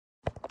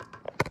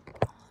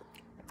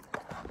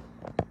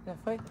Já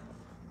foi?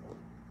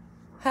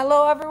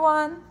 Hello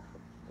everyone.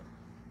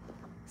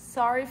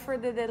 Sorry for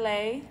the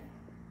delay.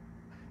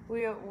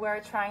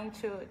 We're trying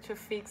to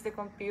fix the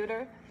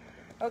computer.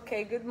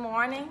 Okay, good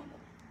morning.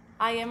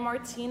 I am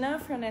Martina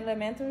from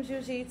Elementum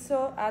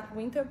Jiu-Jitsu at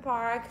Winter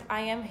Park. I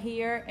am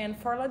here in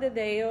Fort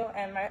Lauderdale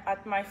and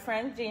at my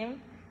friend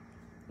gym,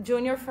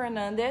 Junior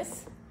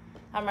Fernandez,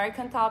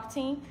 American Top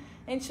Team.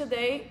 And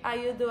today I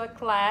will do a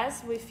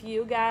class with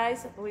you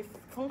guys with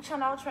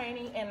functional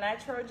training and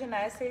natural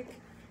gymnastics.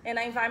 And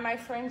I invite my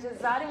friend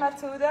GEZARY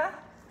MATUDA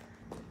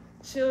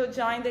to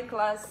join the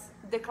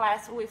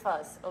class with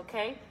us,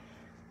 okay?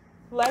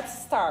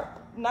 Let's start.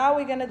 Now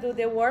we're gonna do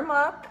the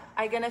warm-up.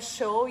 I'm gonna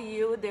show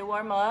you the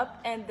warm-up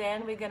and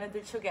then we're gonna do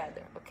it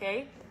together,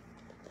 okay?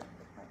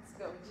 Let's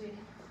go, G.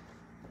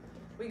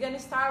 We're gonna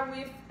start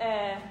with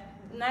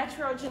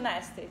natural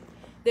gymnastics.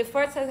 The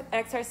first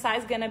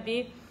exercise is gonna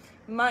be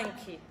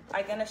monkey.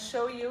 I'm gonna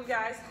show you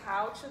guys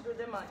how to do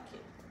the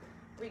monkey.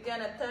 We're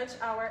gonna touch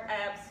our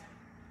abs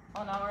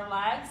on our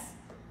legs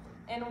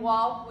and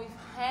walk with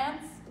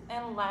hands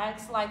and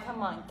legs like a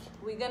monkey.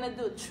 We're gonna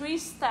do 3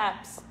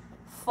 steps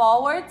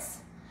forwards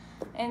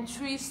and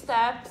 3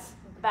 steps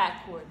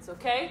backwards,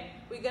 okay?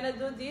 We're gonna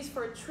do this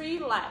for 3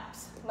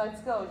 laps. Let's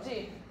go,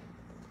 G.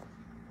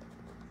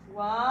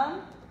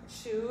 1,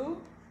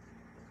 2,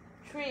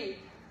 3.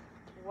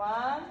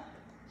 1,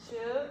 2,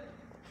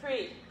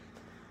 3.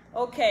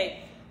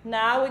 Okay,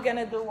 now we're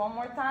gonna do one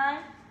more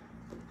time.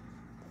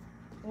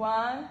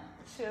 1,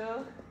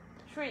 2,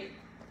 3.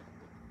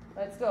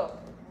 Let's go.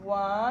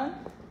 1,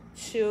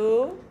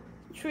 2,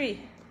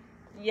 3.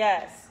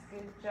 Yes,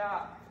 good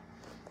job.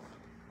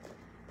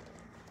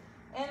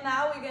 And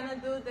now we're gonna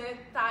do the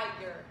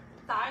tiger.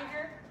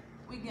 Tiger,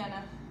 we're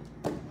gonna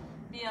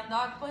be in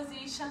dog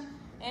position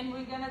and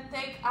we're gonna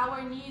take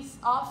our knees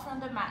off from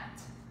the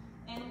mat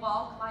and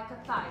walk like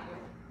a tiger,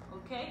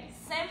 okay?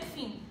 Same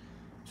thing,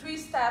 3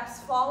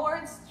 steps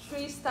forwards,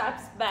 3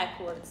 steps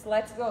backwards.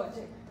 Let's go,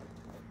 Jake.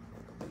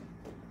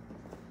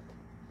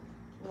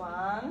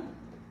 1,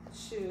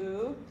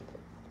 2,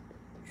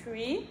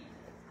 3.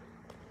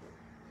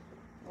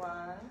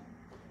 1,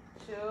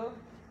 2,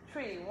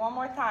 3. One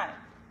more time.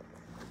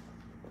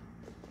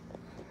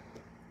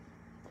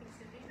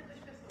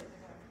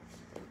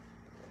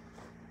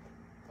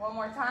 One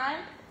more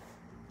time.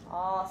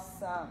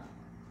 Awesome.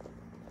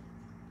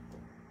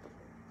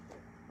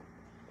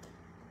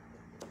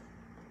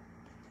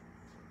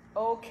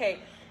 Okay,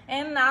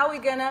 and now we're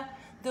gonna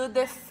do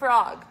the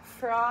frog.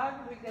 Frog,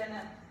 we're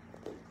gonna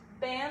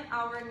bend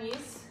our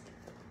knees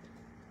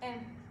and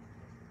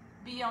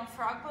be on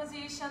frog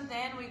position.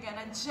 Then we're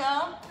gonna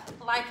jump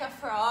like a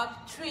frog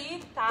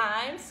 3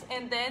 times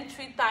and then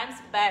 3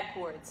 times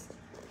backwards.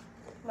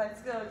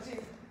 Let's go, G.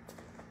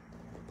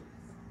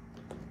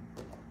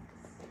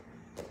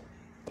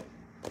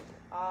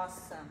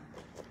 Awesome.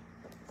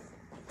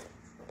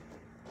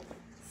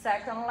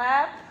 Second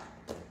lap.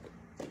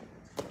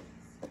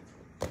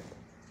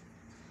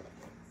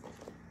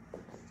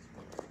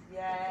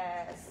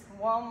 Yes,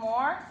 one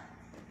more.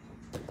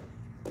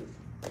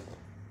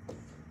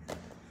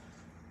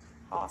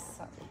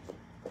 Awesome.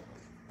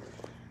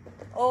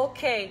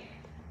 Okay,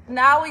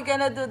 now we're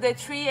gonna do the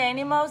 3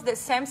 animals, the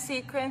same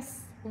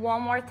sequence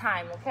one more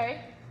time,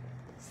 okay?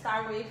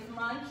 Start with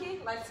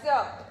monkey, let's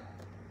go.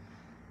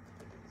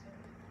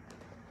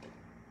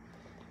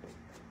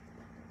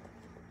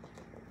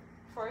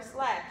 First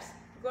lap,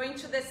 going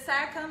to the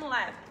second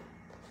lap.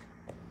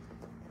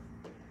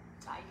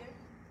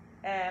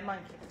 Tiger?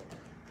 Monkey.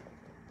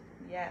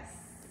 Yes.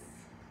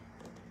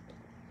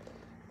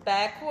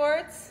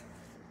 Backwards.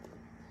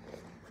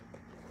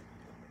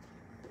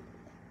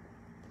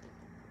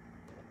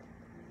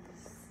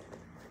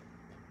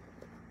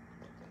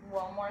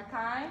 One more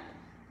time.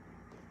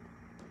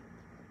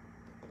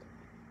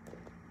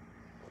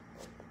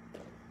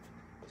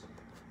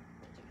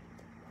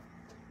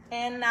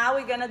 And now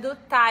we're gonna do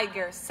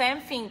tiger. Same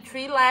thing,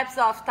 3 laps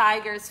of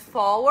tigers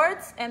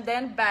forwards and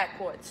then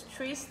backwards.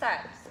 3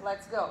 steps.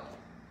 Let's go.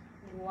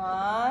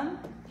 1,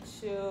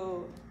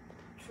 2,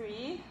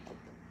 3.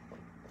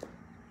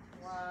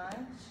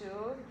 1,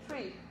 2,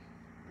 3.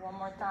 One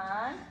more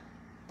time.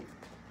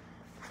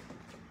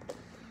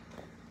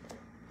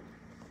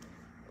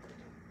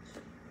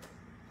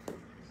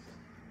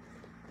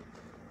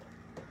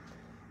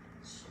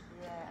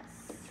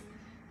 Yes.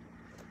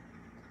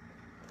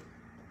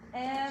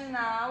 And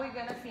now we're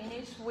gonna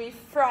finish with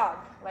frog.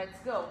 Let's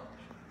go.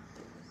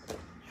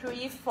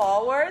 3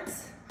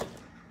 forwards,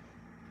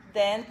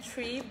 then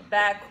 3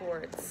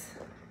 backwards.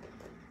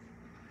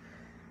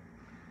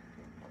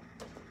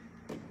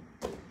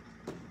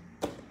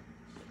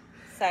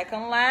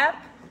 Second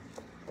lap.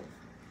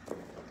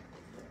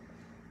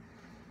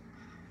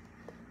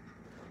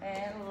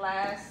 And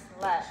last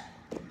lap.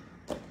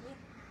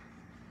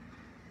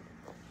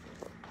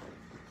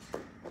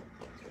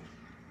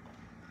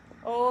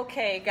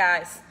 Okay,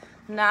 guys.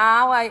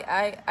 Now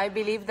I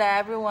believe that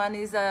everyone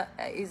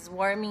is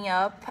warming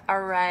up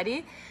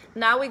already.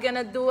 Now we're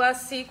gonna do a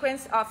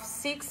sequence of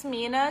 6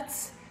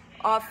 minutes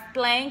of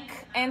plank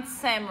and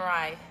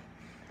samurai.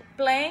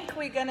 Plank,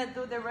 we're gonna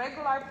do the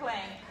regular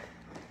plank.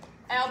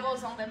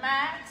 Elbows on the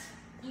mat,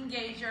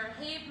 engage your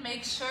hip,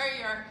 make sure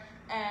your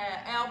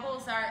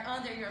elbows are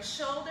under your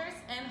shoulders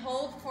and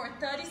hold for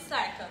 30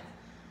 seconds.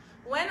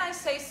 When I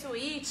say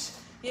switch,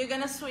 you're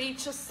gonna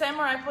switch to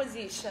samurai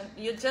position.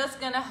 You're just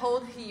gonna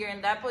hold here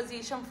in that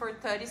position for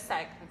 30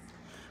 seconds.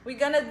 We're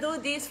gonna do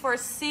this for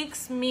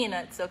 6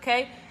 minutes,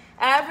 okay?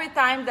 Every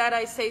time that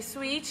I say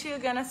switch, you're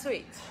gonna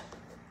switch.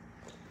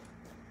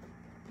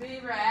 Be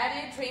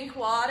ready, drink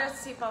water,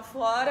 sip of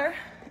water,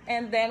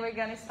 and then we're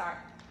gonna start.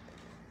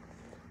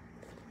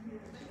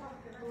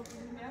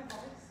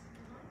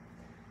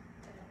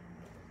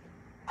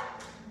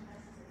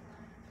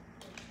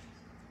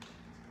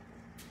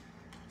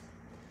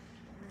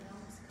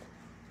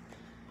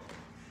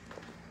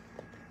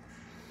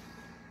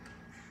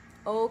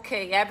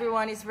 Okay,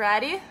 everyone is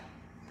ready?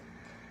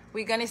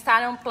 We're gonna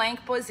start on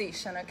plank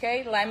position,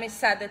 okay? Let me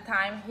set the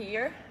time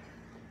here.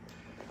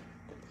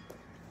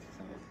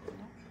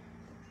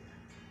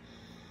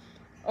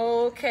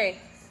 Okay.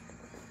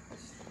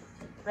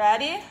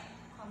 Ready?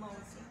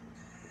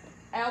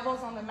 Elbows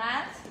on the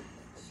mat.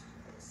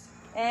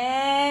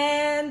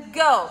 And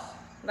go.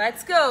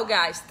 Let's go,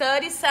 guys.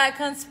 30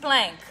 seconds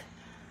plank.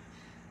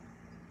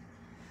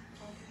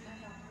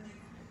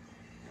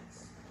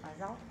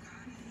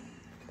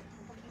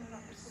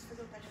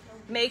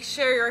 Make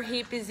sure your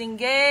hip is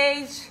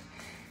engaged.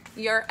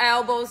 Your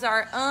elbows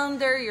are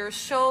under your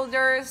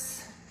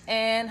shoulders.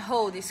 And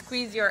hold.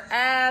 Squeeze your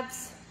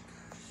abs.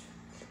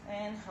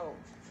 And hold.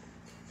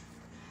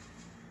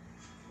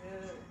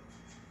 Good.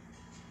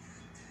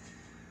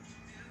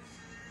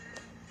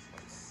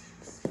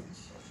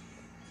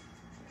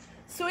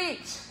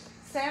 Switch.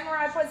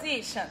 Samurai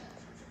position.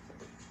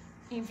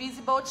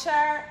 Invisible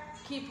chair.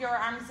 Keep your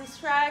arms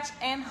stretched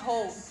and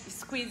hold.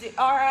 Squeeze your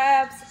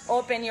abs.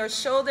 Open your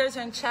shoulders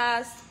and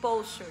chest.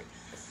 Posture.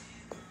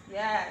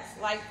 Yes,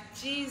 like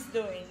G's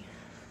doing.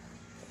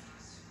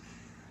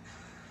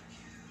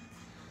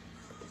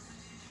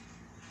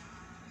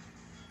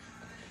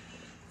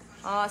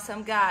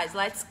 Awesome, guys.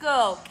 Let's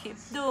go. Keep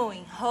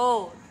doing.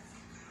 Hold.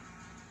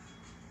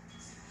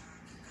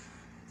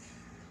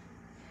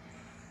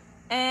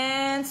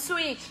 And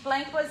switch.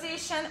 Plank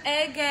position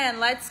again.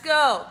 Let's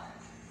go.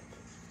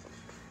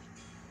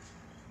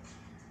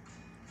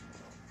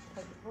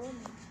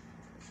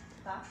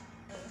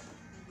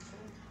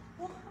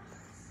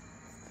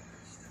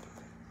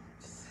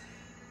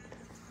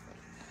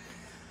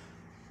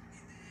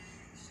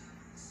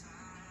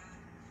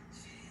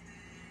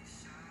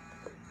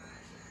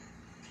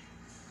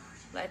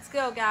 Let's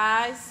go,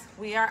 guys.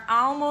 We are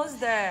almost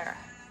there.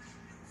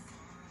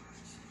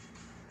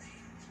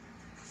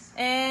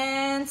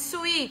 And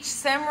switch.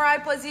 Samurai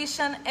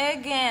position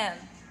again.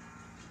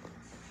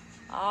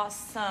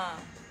 Awesome.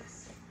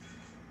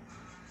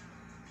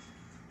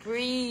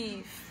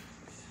 Breathe.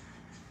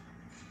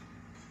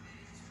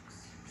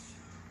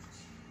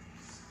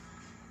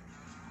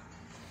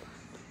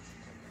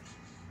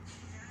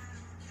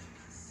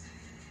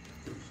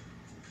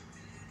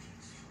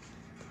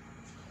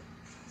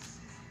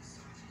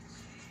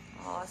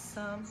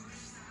 Awesome.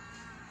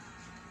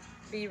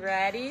 Be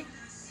ready.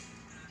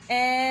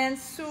 And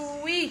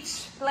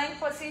switch. Plank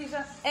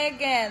position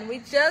again. We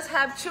just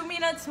have 2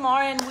 minutes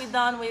more and we're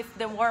done with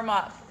the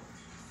warm-up.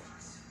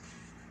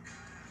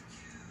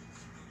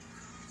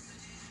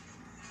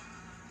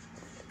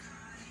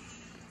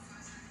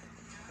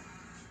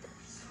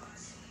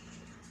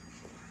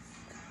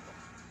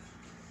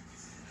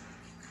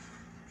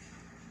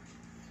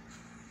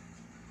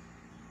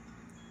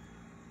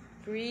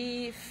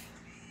 Breathe.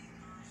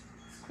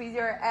 Squeeze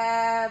your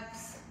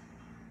abs.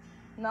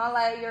 Not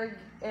let your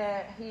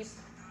hip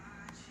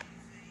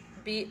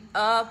be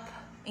up.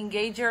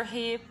 Engage your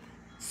hip.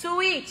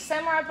 Switch.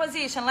 Samurai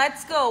position.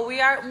 Let's go.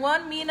 We are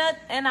 1.5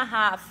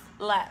 minutes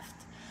left.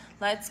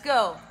 Let's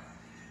go.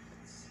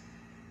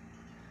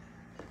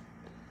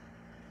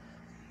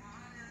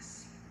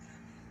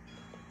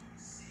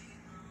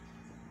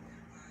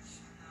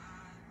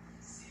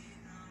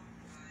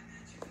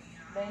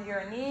 Bend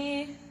your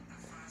knee.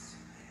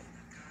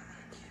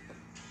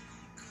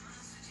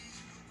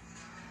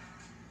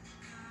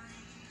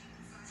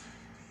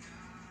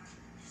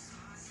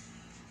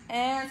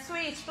 And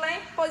switch,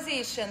 plank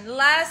position,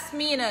 last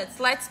minutes.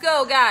 Let's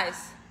go, guys.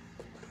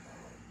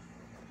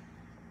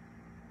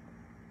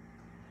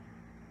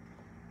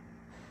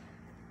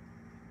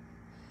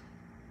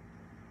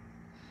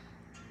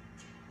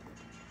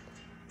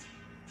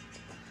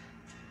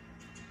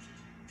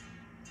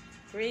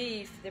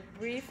 Breathe. The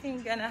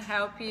breathing gonna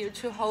help you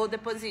to hold the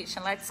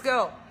position. Let's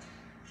go.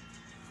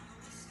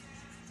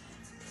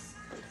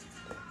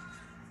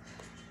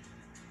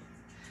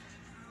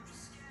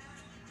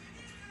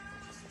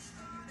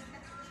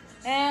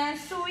 And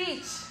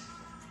switch.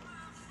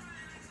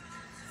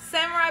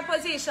 Samurai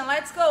position.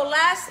 Let's go.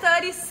 Last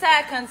 30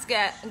 seconds,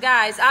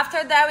 guys.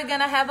 After that, we're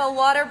gonna have a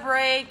water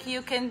break.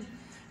 You can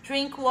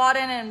drink water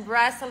and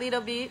rest a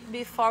little bit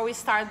before we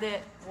start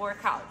the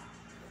workout.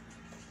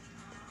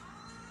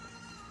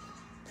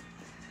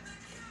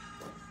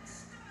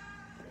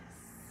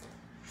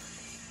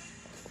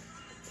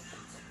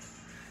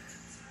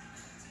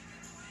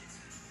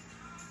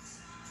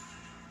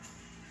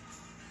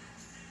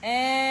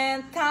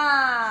 And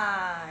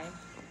time.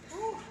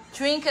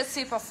 Drink a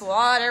sip of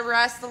water,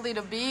 rest a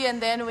little bit,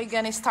 and then we're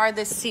gonna start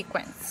the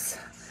sequence.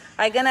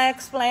 I'm gonna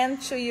explain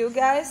to you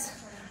guys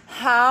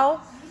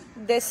how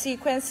the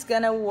sequence is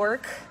gonna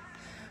work.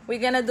 We're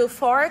gonna do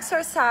 4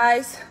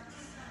 exercises,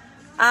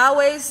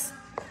 always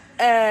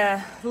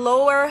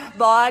lower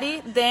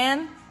body,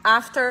 then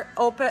after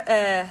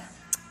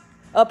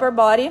upper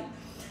body.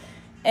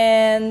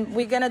 And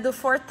we're gonna do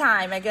 4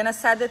 times. I'm gonna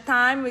set the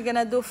time. We're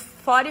gonna do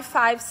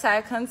 45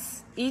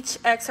 seconds each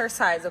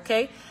exercise,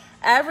 okay?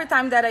 Every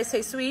time that I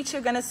say switch,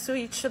 you're gonna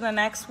switch to the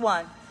next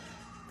one.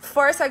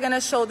 First, I'm gonna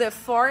show the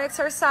 4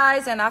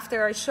 exercise, and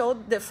after I show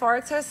the 4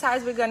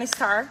 exercise, we're gonna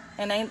start,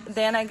 and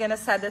then I'm gonna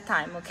set the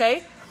time,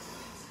 okay?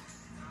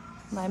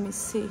 Let me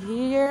see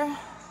here.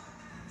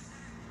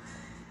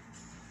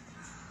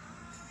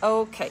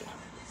 Okay.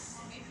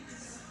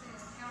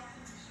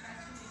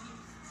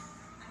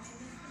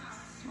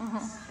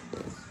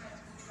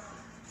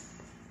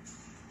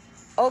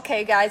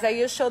 Okay, guys, I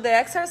will show the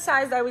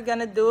exercise that we're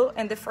gonna do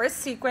in the first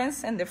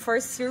sequence, in the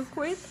first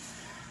circuit.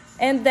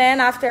 And then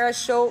after I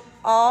show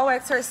all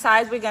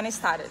exercise, we're gonna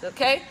start it,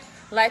 okay?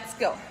 Let's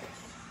go.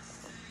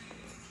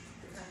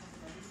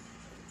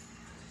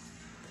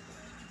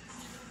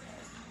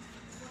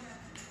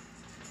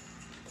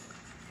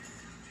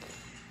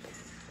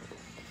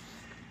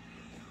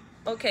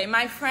 Okay,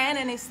 my friend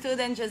and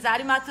student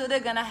GEZARY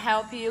MATUDA gonna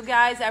help you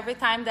guys. Every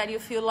time that you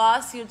feel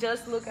lost, you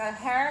just look at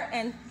her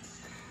and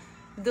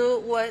do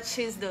what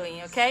she's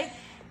doing, okay?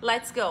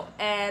 Let's go.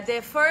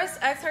 The first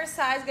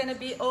exercise gonna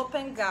be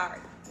open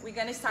guard. We're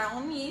gonna start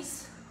on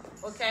knees,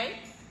 okay?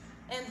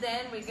 And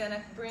then we're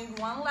gonna bring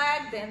one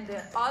leg, then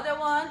the other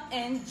one,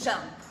 and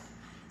jump.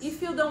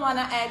 If you don't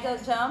wanna add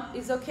a jump,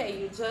 it's okay.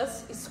 You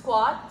just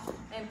squat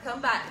and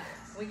come back.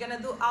 We're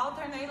gonna do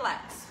alternate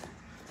legs.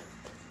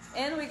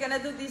 And we're gonna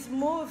do this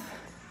move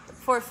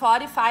for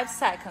 45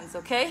 seconds,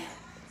 okay?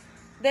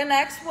 The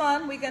next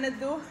one, we're gonna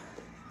do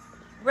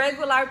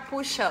regular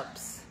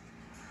push-ups.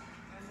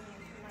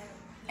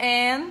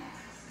 And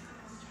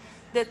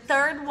the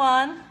third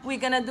one, we're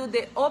gonna do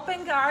the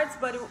open guards,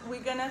 but we're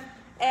gonna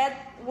add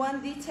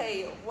one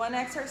detail, one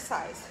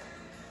exercise.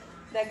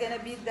 That's gonna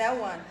be that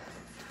one.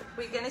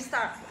 We're gonna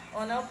start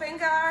on open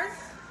guard,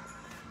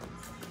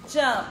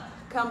 jump,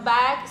 come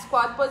back,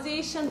 squat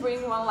position,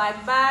 bring one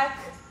leg back,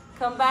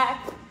 come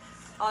back,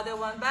 other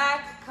one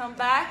back, come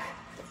back,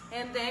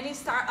 and then you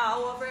start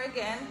all over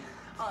again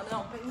on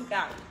open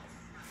guard.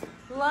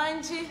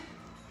 Lunge,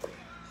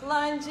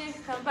 lunge,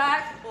 come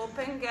back,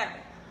 open guard,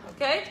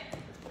 okay?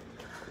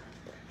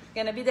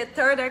 Gonna be the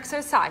third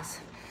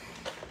exercise.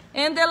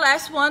 And the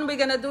last one, we're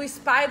gonna do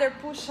spider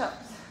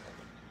push-ups.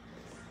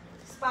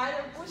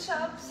 Spider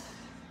push-ups,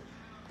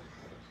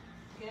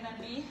 gonna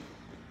be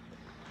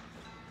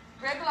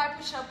regular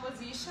push-up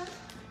position.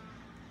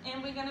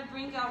 And we're gonna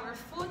bring our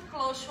foot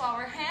close to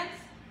our hands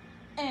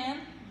and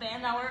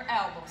bend our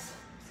elbows.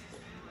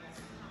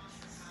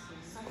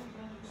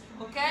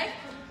 Okay?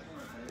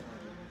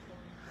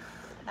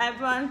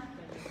 Everyone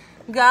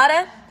got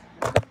it?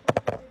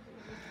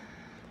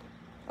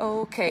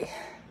 Okay.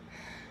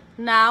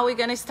 Now we're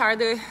gonna start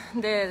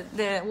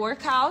the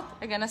workout.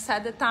 I'm gonna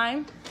set the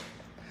time.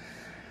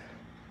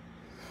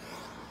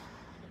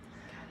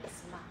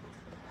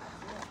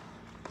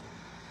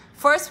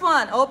 First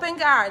one, open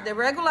guard, the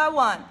regular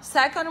one.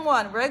 Second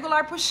one,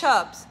 regular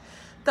push-ups.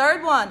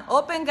 Third one,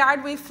 open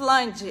guard with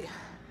lunge.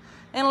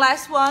 And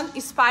last one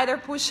is spider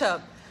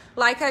push-up.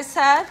 Like I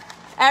said,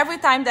 every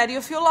time that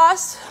you feel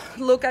lost,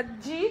 look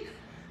at G,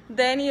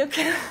 then you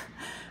can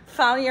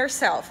find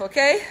yourself,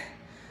 okay?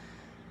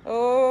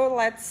 Oh,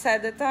 let's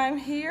set the time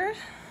here.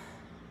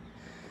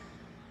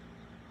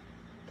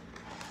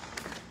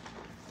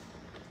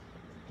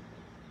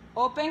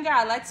 Open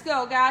guard, let's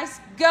go, guys,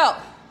 go.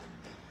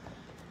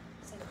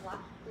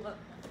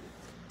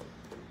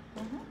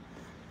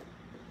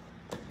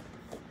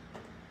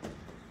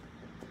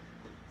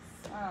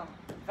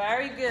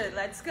 Very good,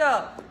 let's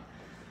go.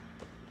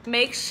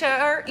 Make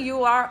sure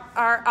you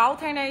are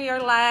alternating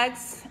your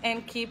legs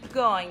and keep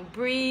going.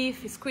 Breathe,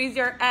 squeeze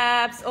your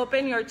abs,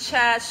 open your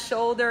chest,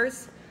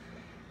 shoulders.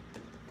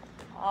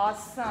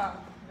 Awesome,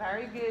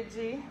 very good,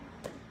 G.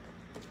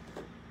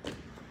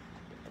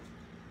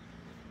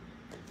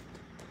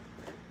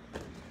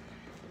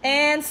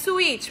 And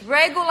switch,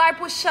 regular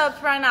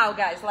push-ups right now,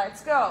 guys,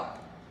 let's go.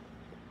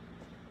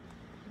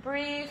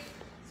 Breathe,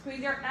 squeeze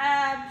your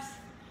abs.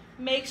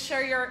 Make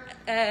sure your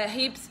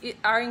hips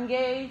are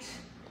engaged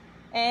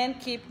and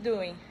keep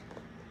doing.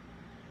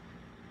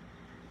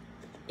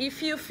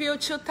 If you feel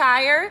too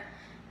tired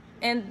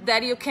and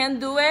that you can't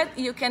do it,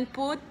 you can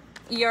put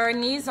your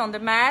knees on the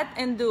mat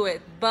and do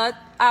it. But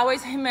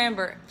always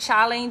remember,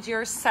 challenge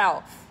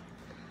yourself.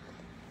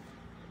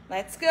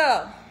 Let's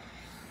go.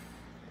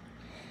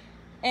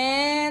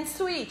 And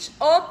switch.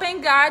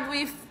 Open guard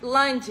with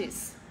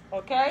lunges.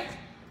 Okay?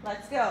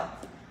 Let's go.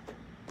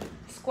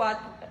 Squat.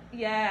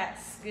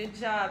 Yes. Good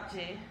job,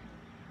 G.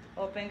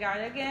 Open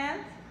guard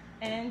again.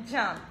 And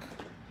jump.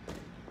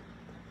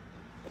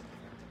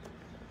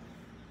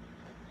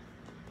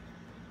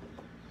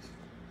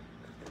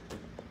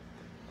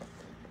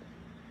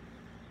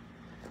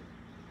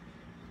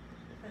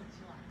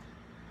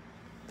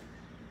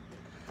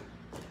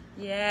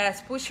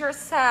 Yes, push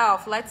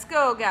yourself. Let's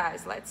go,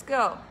 guys. Let's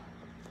go.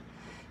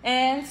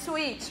 And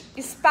switch.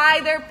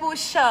 Spider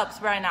push-ups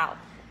right now.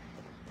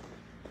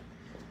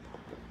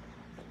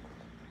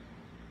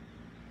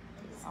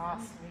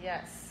 Awesome,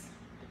 yes.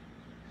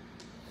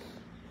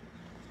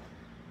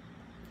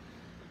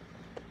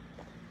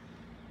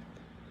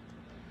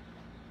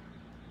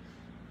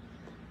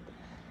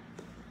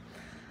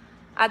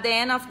 At the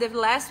end of the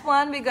last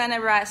one, we're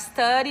gonna rest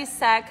 30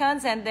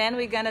 seconds and then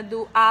we're gonna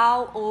do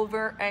all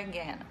over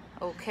again,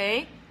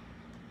 okay?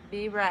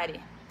 Be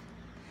ready.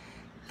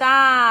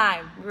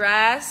 Time,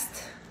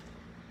 rest.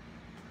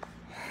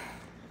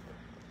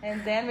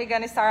 And then we're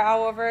gonna start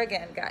all over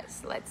again,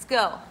 guys. Let's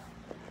go.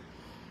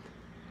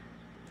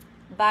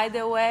 By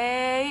the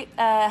way,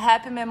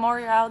 happy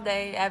Memorial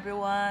Day,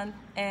 everyone.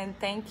 And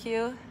thank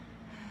you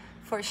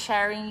for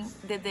sharing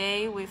the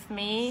day with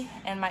me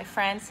and my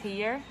friends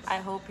here. I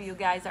hope you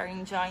guys are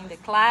enjoying the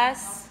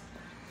class.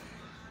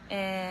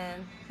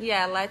 And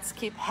yeah, let's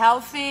keep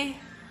healthy,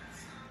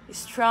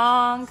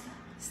 strong,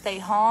 stay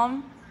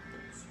home.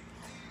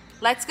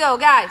 Let's go,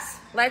 guys.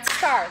 Let's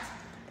start.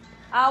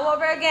 All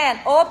over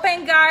again.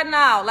 Open guard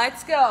now.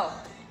 Let's go.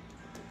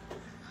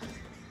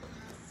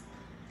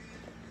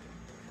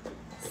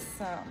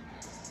 Awesome.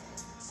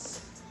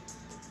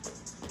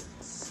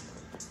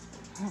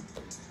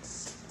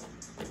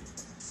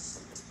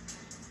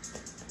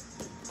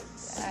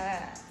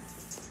 Yes.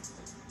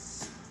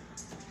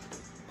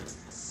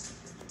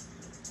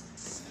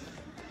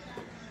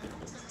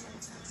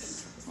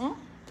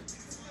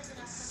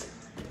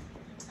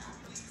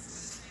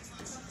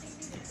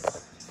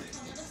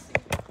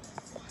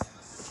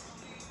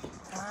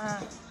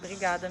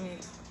 Obrigada,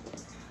 amigo.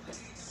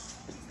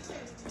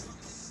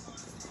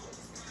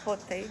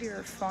 Rotate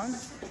your phone.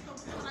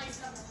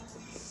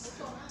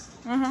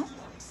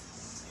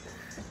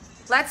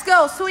 Let's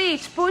go.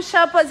 Switch.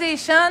 Push-up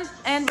position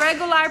and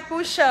regular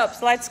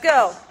push-ups. Let's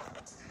go.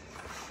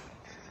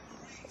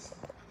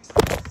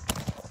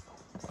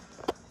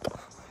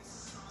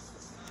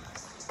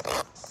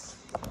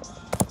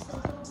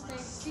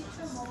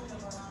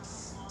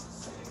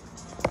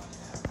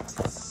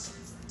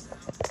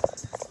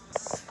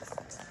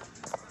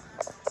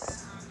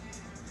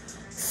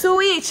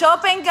 Switch,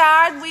 open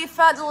guard with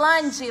a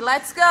lunge.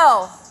 Let's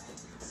go.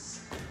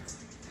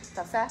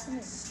 Tá certo,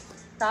 amigo?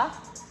 Tá?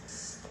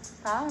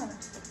 Tá, Ana?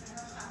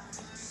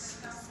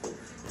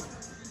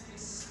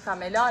 Tá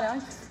melhor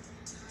antes?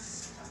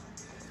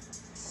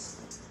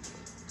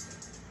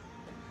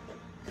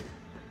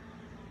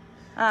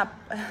 Ah,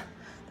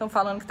 estão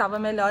falando que tava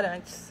melhor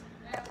antes.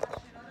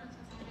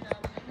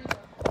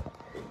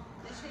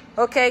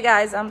 Okay,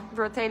 guys, I'm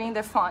rotating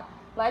the phone.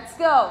 Let's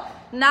go.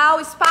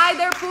 Now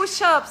spider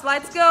push-ups.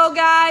 Let's go,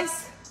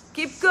 guys.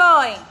 Keep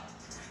going.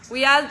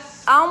 We are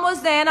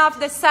almost the end of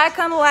the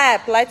second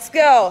lap. Let's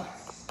go.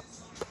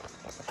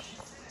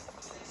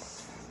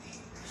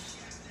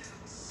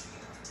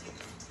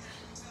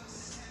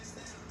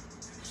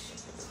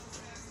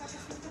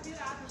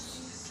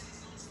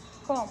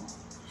 Como?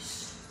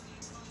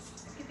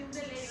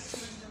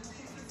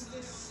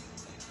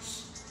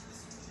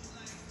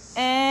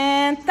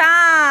 And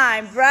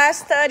time.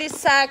 Rest 30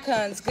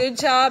 seconds. Good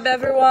job,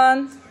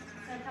 everyone.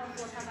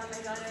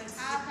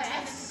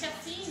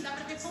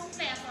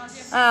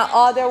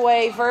 Other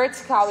way.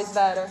 Vertical is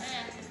better.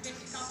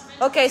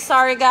 Okay,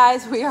 sorry,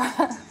 guys. We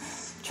are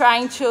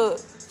trying to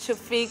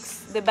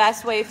fix the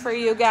best way for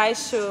you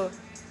guys to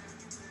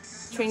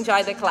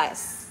enjoy the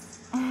class.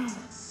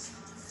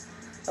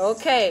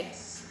 Okay,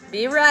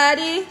 be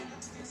ready.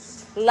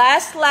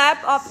 Last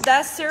lap of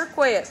that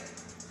circuit.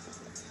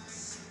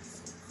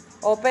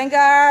 Open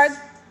guard,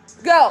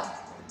 go.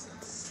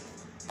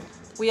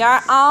 We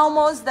are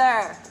almost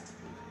there.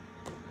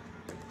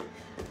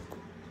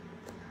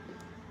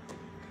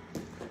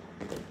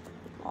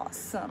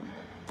 Awesome.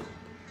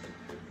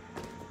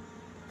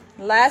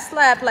 Last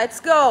lap, let's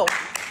go.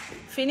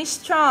 Finish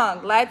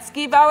strong. Let's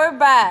give our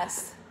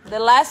best. The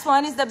last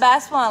one is the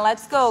best one.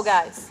 Let's go,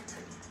 guys.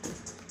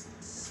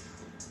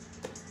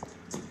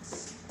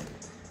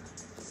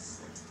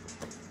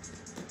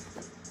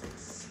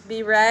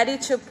 Be ready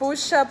to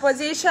push up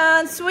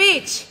position.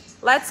 Switch.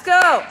 Let's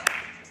go.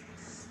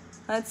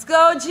 Let's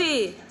go,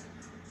 G.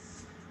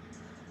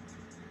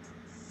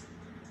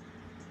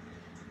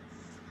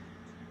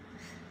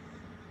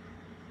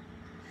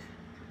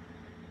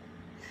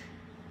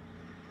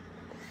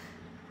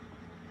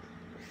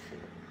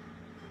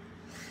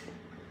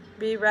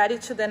 Be ready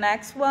to the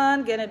next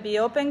one. Gonna be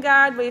open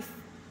guard with,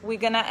 we're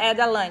gonna add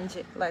a lunge.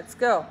 Let's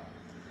go.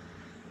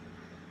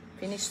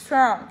 Finish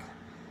strong.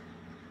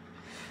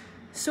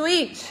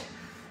 Switch.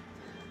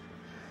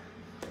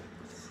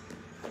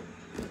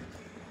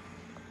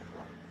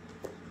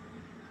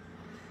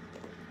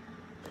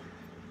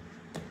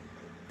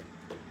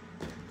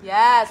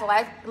 Yes,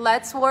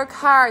 let's work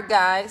hard,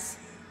 guys.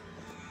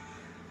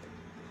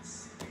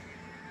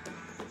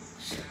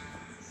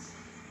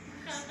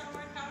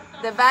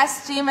 The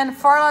best team in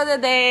Fort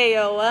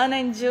Lauderdale, Anna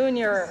and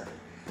Junior.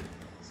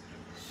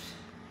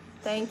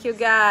 Thank you,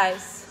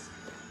 guys.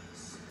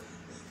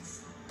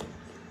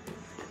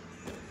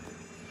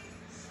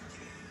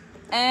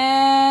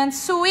 And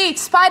sweet,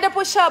 spider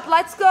push-up.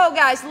 Let's go,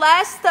 guys.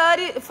 Last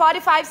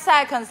 45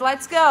 seconds.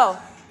 Let's go.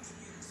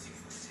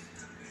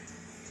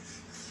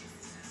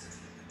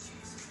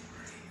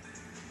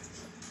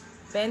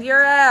 Bend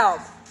your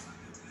elbow.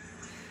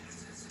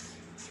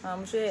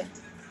 Vamos ver.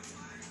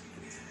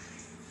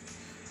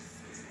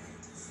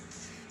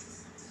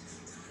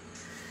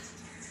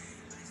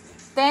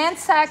 Ten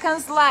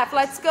seconds left.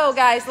 Let's go,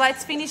 guys.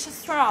 Let's finish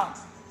strong.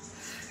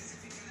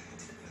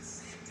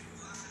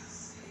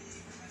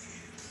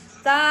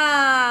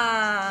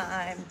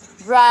 Time.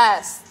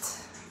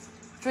 Rest.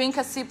 Drink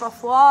a sip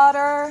of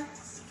water.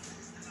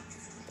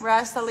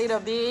 Rest a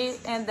little bit.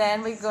 And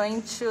then we're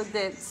going to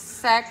the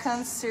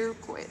second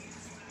circuit.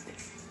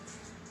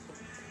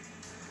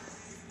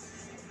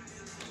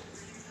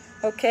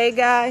 Okay,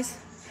 guys.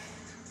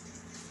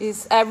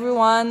 Is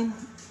everyone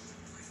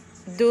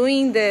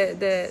doing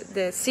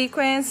the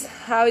sequence?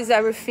 How is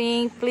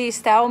everything?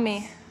 Please tell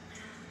me.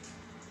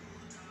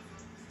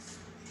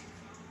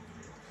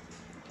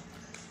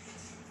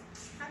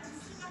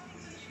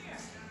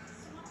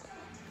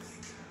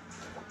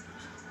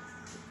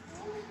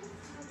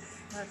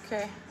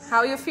 Okay. How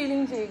are you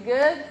feeling, G?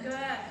 Good? Good.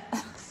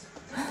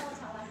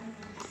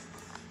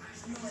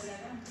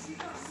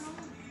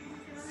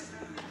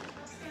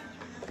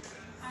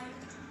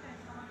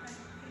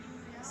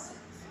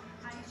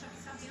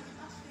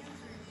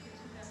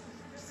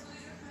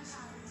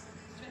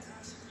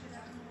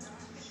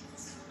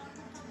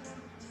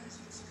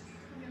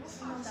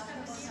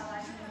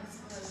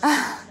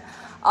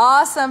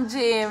 Awesome,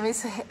 Jim.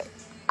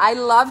 I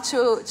love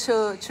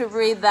to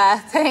read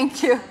that.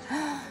 Thank you.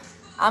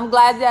 I'm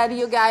glad that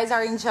you guys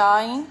are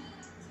enjoying.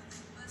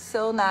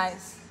 So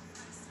nice.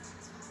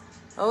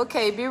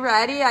 Okay, be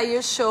ready. I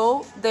will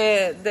show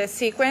the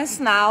sequence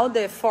now,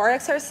 the 4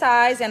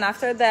 exercise, and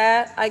after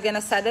that, I'm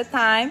gonna set the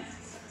time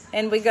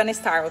and we're gonna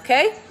start,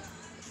 okay?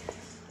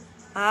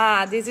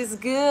 Ah, this is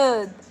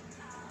good.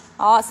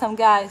 Awesome,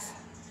 guys.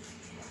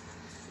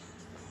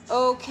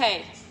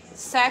 Okay,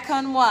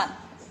 second one.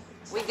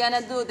 We're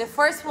gonna do the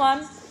first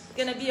one,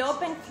 gonna be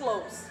open,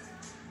 close.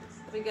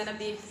 We're gonna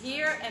be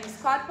here in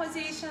squat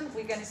position.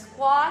 We're gonna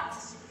squat,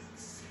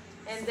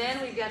 and then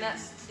we're gonna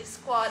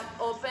squat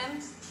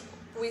open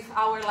with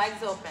our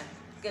legs open.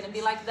 Gonna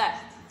be like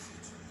that.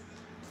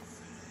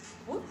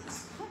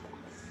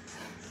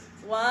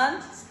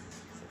 1,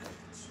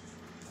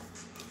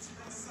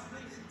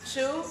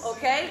 2,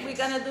 okay? We're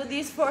gonna do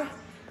this for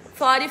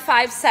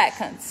 45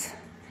 seconds.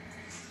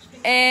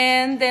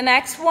 And the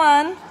next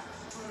one,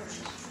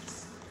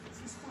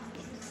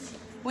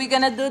 we're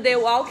gonna do the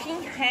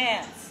walking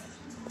hands.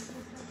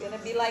 Gonna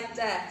be like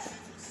that.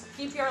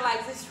 Keep your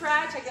legs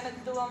stretched. I'm gonna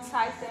do on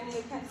side, then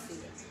you can see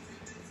it.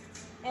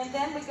 And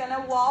then we're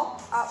gonna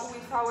walk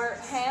with our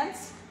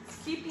hands,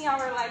 keeping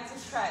our legs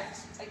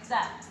stretched, like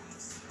that.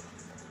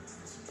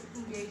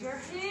 Engage your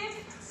hip,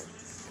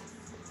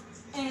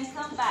 and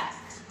come back,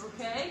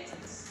 okay?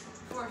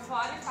 For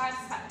 45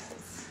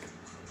 seconds.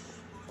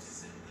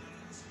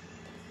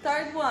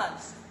 Third one,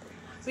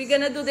 we're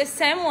gonna do the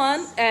same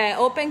one,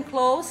 open,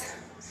 close,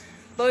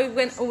 but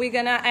we're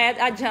gonna add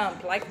a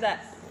jump, like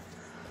that.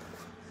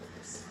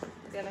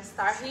 Gonna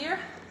start here,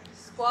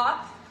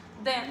 squat,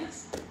 then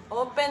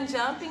open,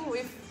 jumping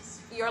with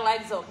your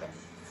legs open.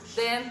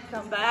 Then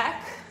come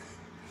back.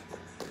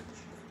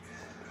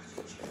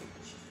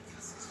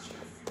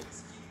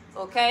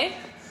 Okay?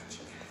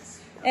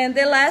 And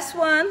the last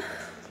one,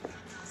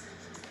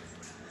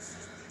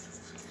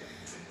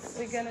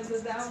 we're gonna do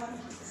that one.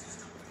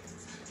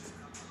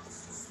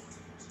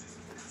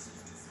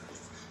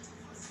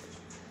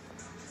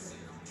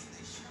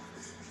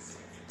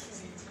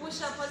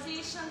 Push-up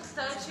position,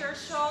 touch your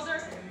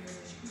shoulder,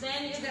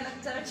 then you're gonna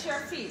touch your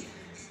feet.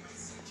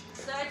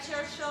 Touch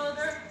your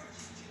shoulder,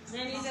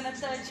 then you're gonna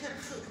touch your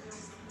foot.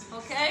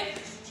 Okay?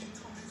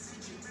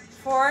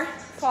 For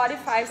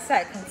 45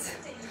 seconds.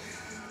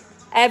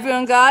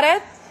 Everyone got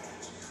it?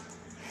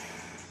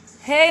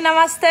 Hey,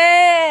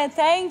 namaste,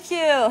 thank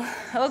you.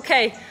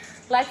 Okay,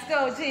 let's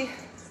go, G.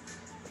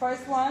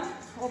 First one,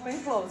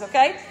 open, close,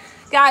 okay?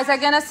 Guys, I'm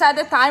gonna set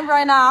the time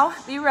right now.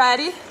 Be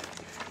ready.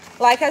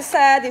 Like I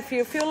said, if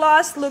you feel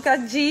lost, look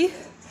at G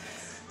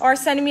or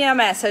send me a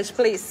message,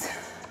 please.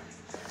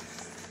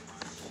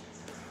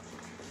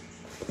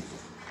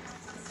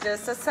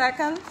 Just a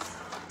second.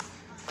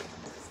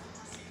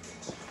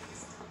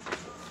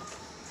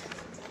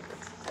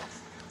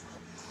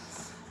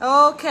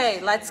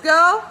 Okay, let's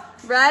go.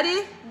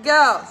 Ready?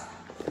 Go.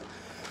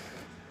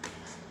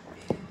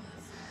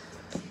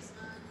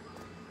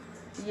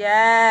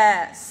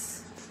 Yes.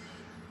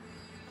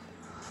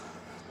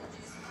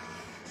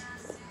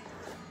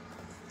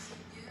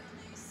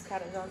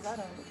 Cara, já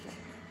usaram aqui.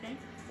 Okay.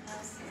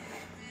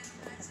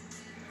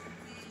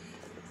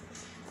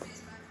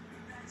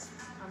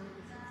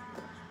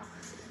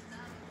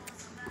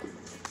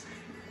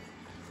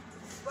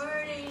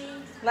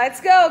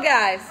 Let's go,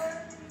 guys.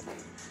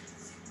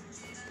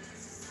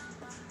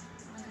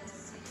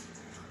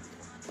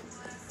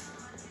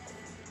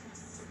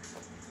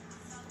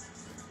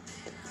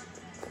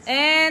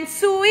 And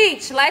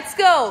switch, let's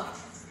go.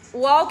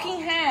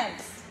 Walking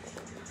hands.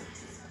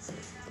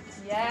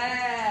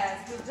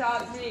 Yes, good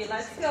job, G.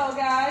 Let's go,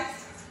 guys.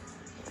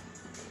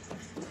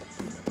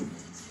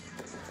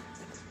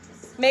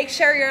 Make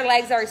sure your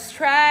legs are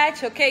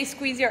stretched, okay?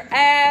 Squeeze your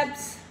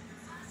abs.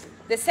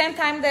 The same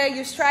time that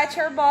you stretch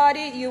your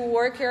body, you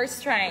work your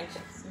strength.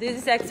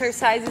 This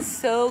exercise is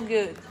so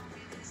good.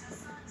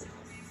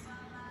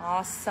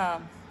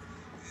 Awesome.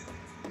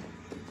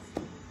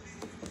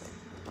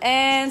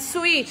 And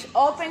switch,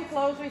 open,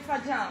 close with a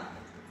jump.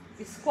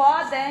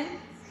 Squat, then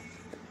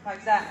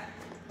like that.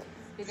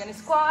 You're gonna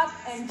squat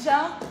and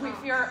jump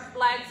with your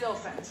legs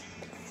open.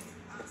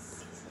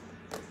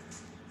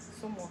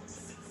 Sumo.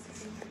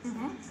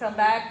 Come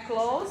back,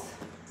 close.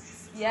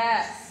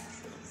 Yes.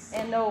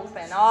 And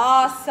open.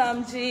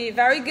 Awesome, G.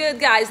 Very good,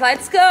 guys.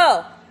 Let's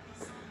go.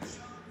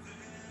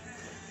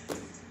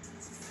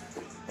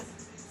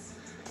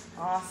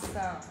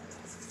 Awesome.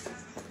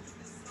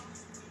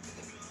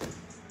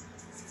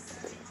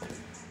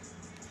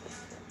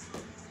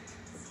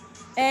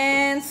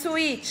 And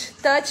switch.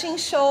 Touching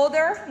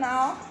shoulder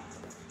now.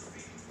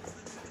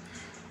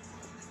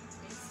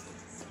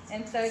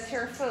 And touch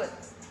your foot.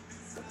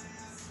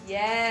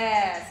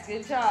 Yes,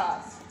 good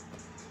job.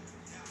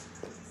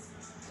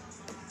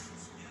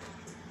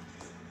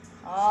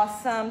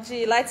 Awesome,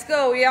 G. Let's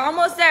go. We're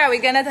almost there.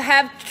 We're gonna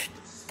have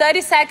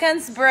 30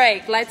 seconds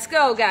break. Let's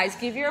go, guys.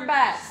 Give your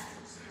best.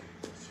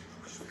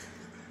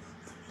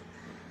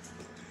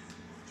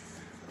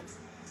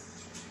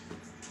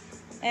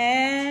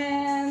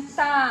 And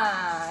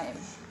time.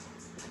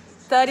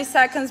 30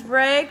 seconds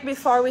break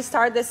before we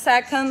start the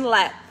second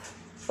lap.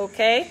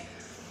 Okay?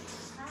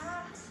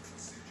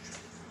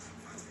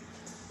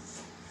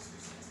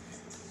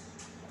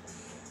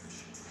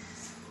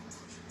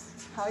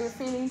 How are you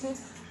feeling, G?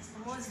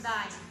 Almost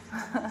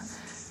dying.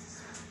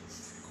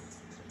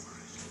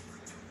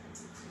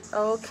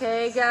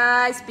 Okay,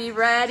 guys, be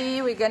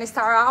ready. We're gonna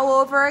start all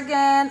over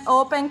again.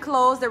 Open,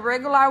 close, the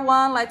regular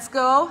one. Let's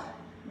go.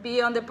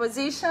 Be on the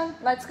position.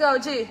 Let's go,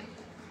 G.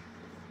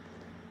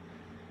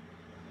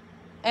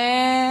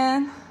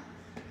 And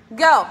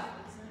go.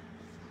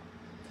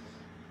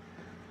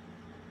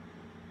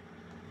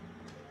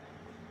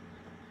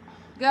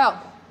 Go.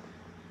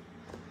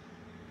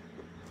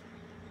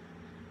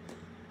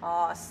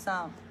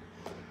 Awesome.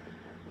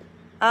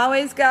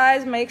 Always,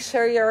 guys, make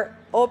sure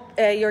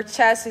your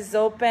chest is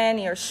open,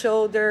 your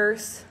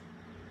shoulders.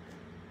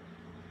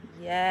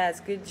 Yes,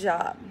 good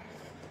job.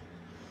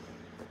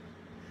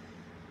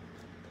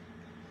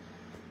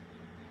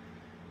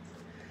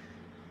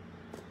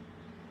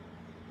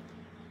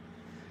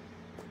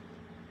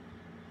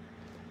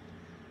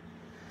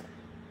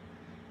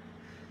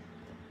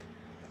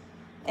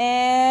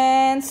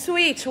 And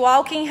switch,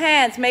 walking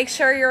hands. Make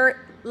sure your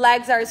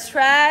legs are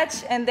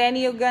stretched, and then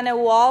you're gonna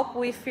walk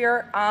with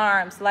your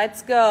arms.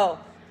 Let's go.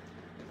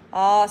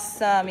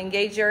 Awesome.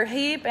 Engage your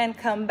hip and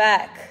come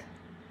back.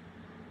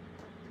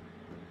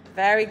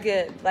 Very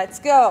good. Let's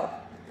go.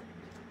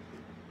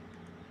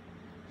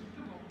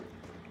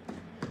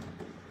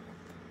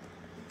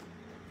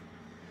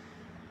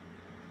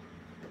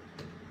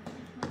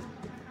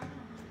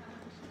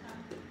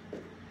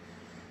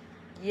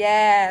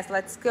 Yes,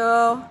 let's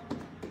go.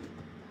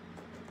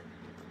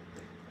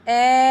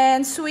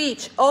 And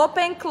switch,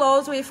 open,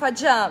 close with a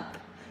jump.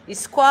 You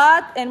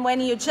squat, and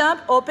when you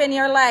jump, open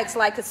your legs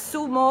like a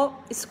sumo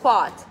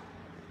squat.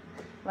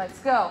 Let's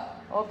go.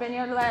 Open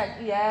your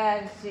leg.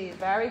 Yes, G.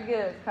 Very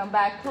good. Come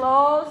back,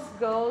 close,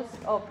 goes,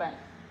 open.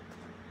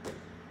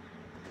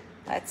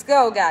 Let's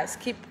go, guys.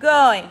 Keep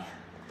going.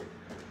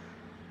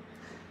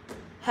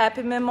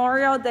 Happy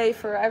Memorial Day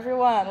for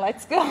everyone.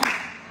 Let's go.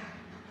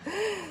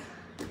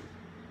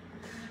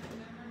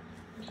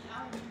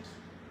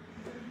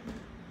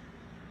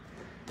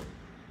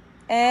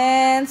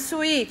 And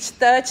switch,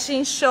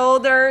 touching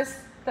shoulders,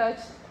 touch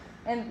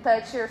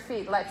your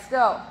feet. Let's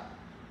go.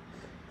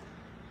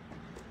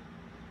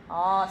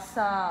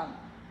 Awesome.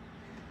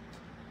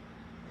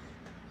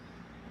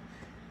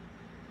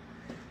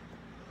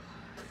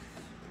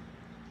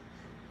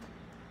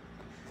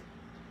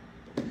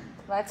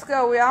 Let's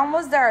go. We're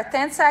almost there.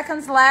 10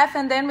 seconds left,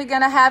 and then we're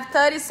gonna have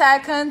 30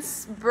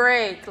 seconds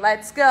break.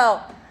 Let's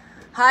go.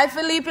 Hi,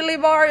 Felipe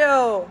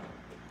Liborio.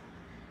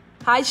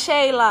 Hi,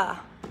 Sheila.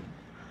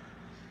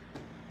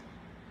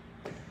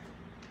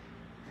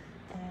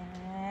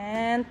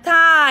 And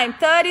time,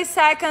 30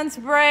 seconds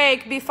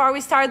break before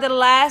we start the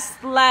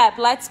last lap.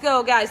 Let's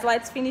go, guys.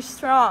 Let's finish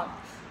strong.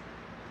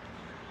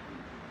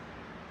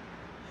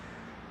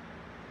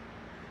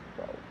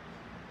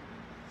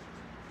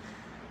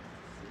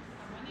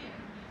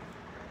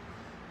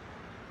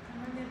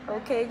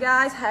 Okay,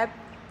 guys.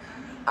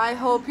 I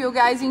hope you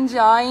guys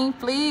enjoying.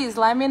 Please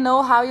let me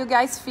know how you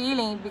guys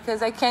feeling,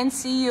 because I can't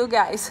see you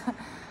guys.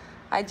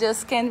 I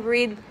just can't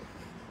read.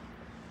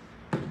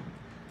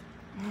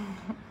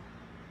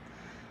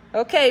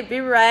 Okay, be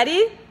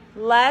ready.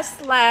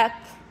 Last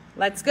lap.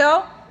 Let's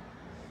go.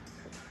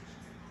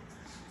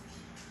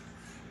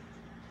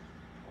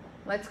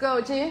 Let's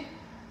go, G.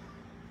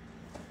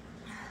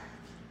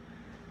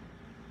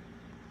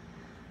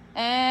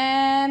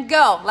 And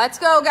go. Let's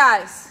go,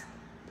 guys.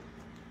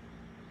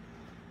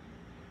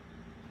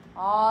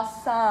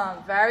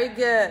 Awesome. Very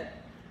good.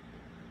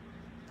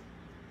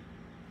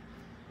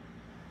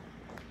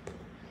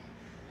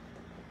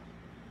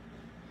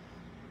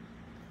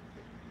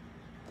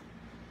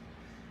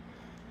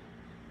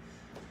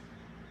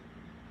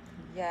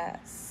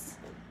 Yes.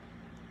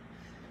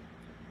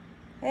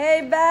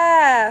 Hey,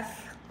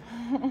 Beth.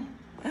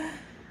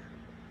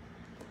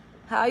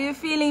 How you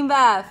feeling,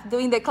 Beth?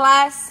 Doing the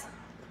class?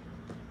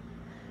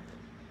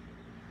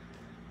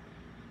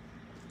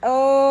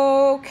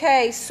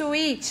 Okay,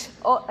 switch.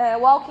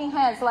 Walking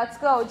hands. Let's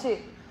go, G.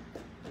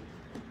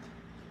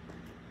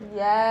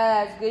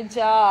 Yes, good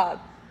job.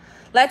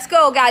 Let's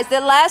go, guys. The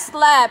last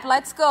lap.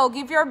 Let's go.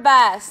 Give your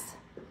best.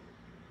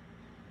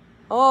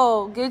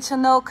 Oh, good to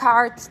know,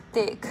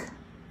 Kartik.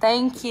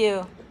 Thank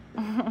you.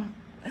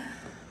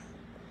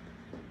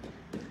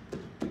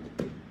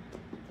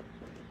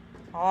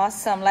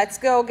 Awesome. Let's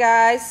go,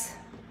 guys.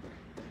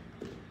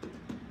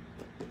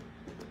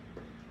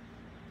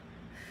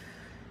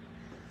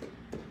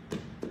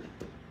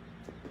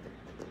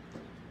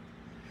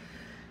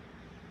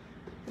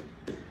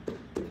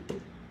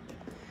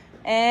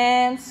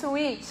 And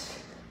switch.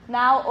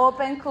 Now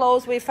open,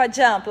 close with a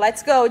jump.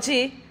 Let's go,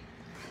 G.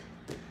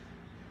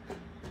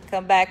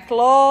 Come back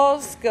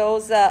close,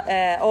 goes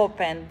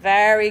open.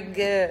 Very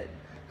good.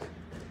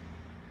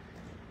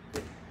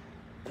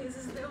 This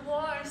is the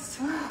worst.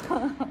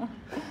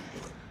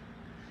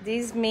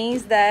 This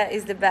means that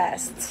is the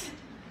best.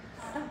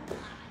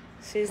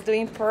 She's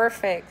doing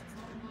perfect.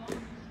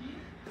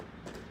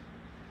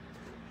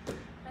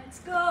 Let's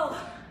go.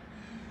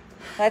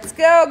 Let's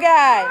go,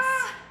 guys.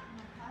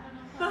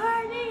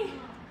 Barney.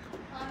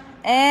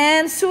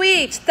 And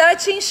switch.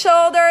 Touching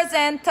shoulders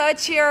and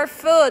touch your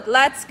foot.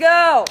 Let's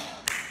go.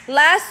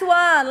 Last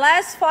one.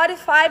 Last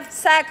 45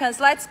 seconds.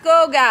 Let's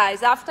go,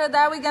 guys. After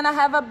that, we're going to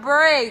have a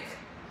break.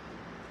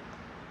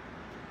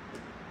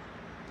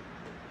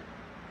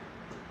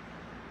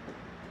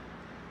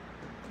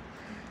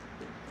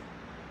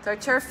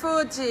 Touch your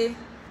foot, G.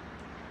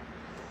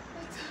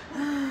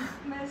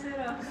 Mess it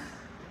up.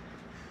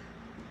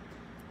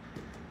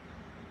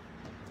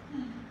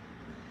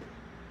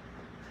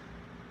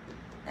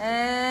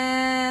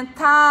 And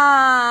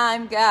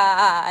time,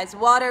 guys.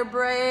 Water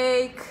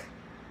break.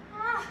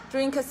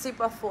 Drink a sip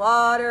of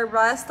water,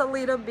 rest a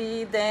little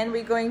bit. Then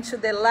we're going to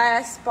the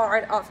last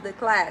part of the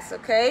class,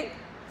 okay?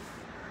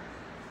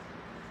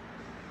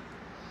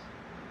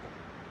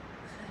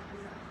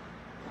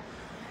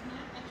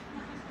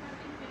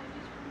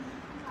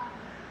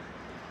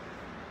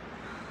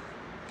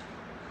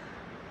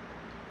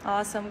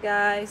 Awesome,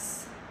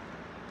 guys.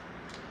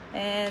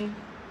 And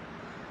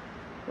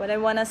what I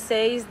want to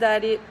say is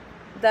that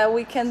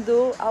we can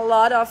do a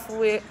lot of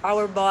with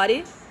our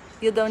body.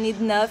 You don't need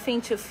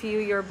nothing to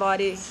feel your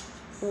body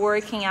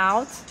working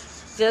out.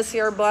 Just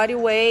your body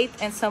weight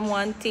and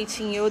someone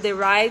teaching you the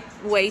right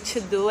way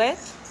to do it.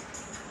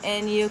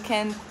 And you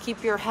can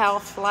keep your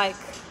health like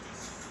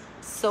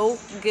so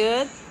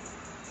good.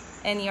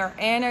 And your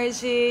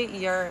energy,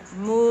 your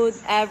mood,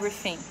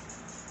 everything.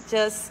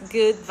 Just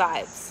good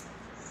vibes.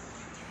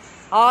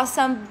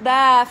 Awesome,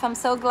 Beth. I'm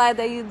so glad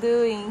that you're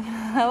doing.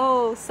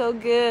 Oh, so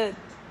good.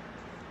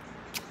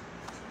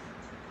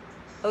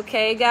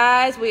 Okay,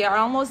 guys, we are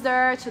almost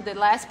there to the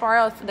last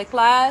part of the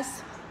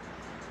class.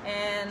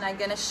 And I'm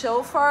gonna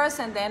show first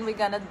and then we're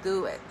gonna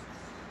do it.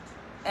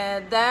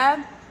 And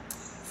that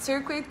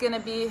circuit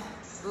gonna be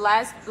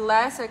less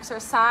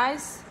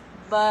exercise,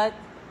 but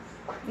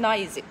not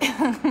easy.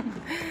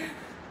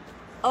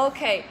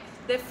 Okay,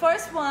 the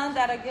first one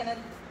that we're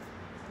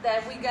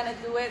gonna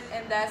do it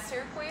in that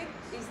circuit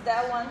is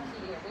that one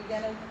here. We're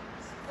gonna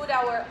put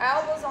our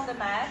elbows on the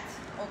mat,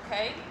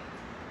 okay?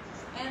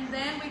 And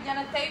then we're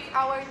gonna take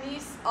our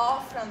knees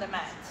off from the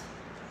mat,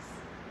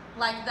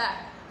 like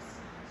that.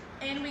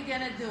 And we're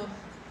gonna do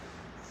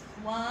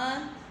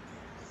 1,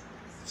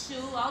 2,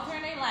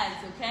 alternate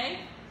legs, okay?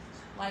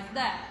 Like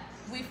that,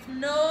 with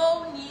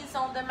no knees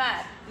on the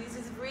mat. This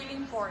is really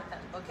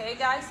important, okay,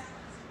 guys?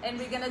 And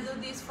we're gonna do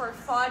this for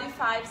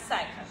 45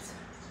 seconds.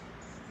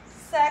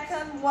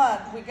 Second one,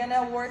 we're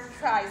gonna work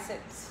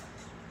triceps.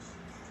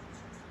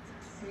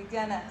 We're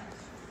gonna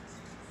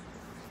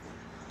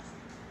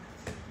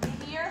be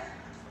here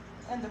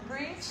in the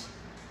bridge,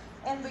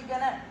 and we're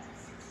gonna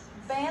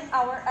bend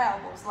our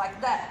elbows like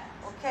that,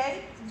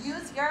 okay?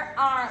 Use your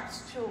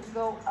arms to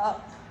go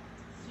up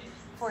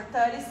for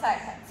 30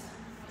 seconds.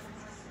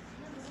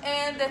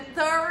 And the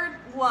third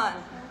one,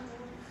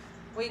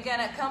 we're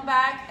gonna come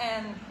back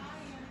and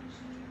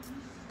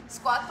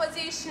squat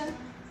position,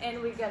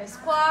 and we're gonna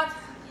squat,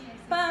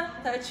 bam,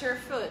 touch your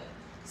foot,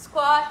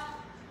 squat,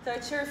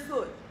 touch your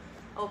foot,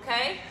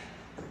 okay?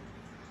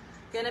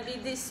 Gonna be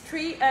these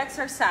 3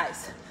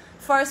 exercises.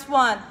 First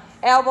one,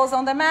 elbows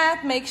on the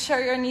mat, make sure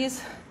your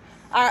knees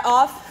are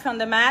off from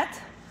the mat.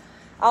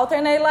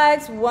 Alternate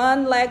legs,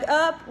 1 leg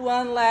up,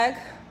 1 leg,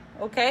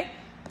 okay?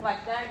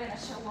 Like that. I'm gonna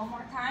show one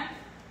more time.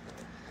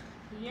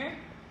 Here.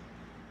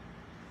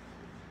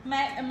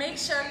 Make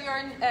sure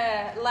your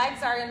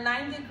legs are in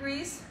 9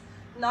 degrees,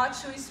 not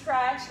too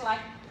stretched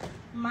like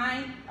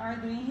mine are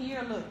doing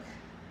here, look.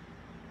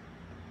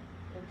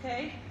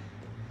 Okay?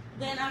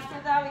 Then after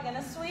that, we're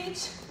gonna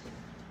switch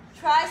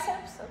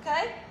triceps,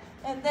 okay?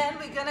 And then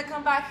we're gonna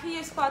come back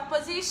here, squat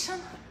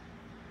position.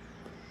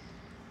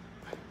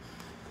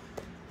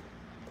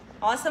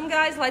 Awesome,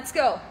 guys, let's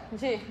go.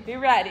 G, be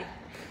ready.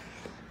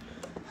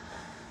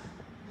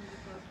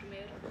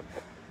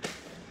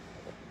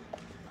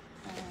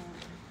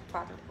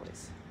 Quatro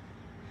depois.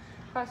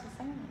 Qual é a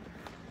senha?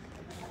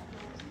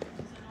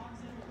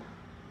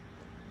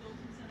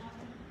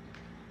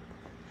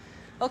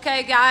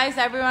 Okay, guys,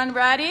 everyone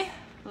ready?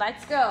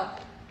 Let's go.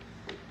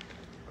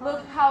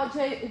 Look how G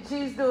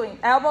is doing.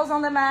 Elbows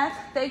on the mat.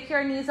 Take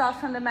your knees off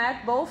from the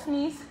mat, both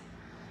knees.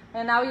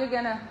 And now you're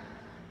gonna,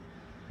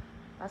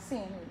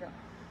 assim, amiga.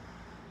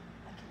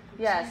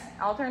 Yes,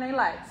 alternate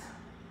legs.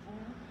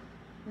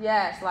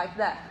 Yes, like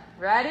that.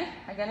 Ready?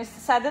 I'm gonna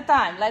set the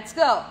time. Let's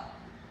go.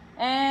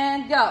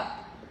 And go.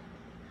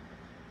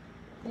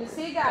 You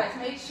see, guys,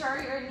 make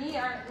sure your knees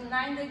are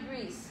 9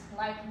 degrees,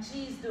 like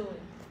G is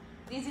doing.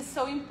 This is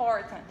so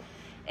important.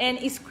 And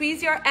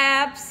squeeze your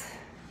abs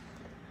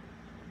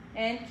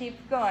and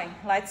keep going.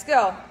 Let's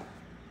go.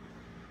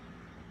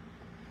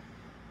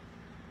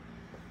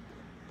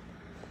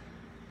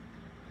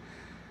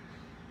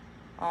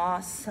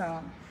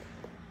 Awesome.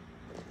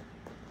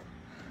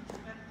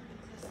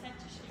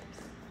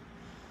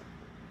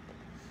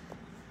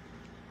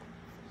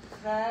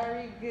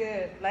 Very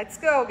good. Let's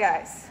go,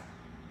 guys.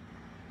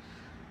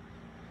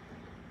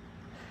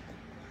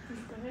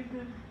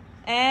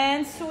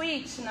 And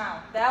switch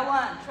now. That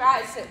one,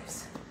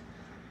 triceps.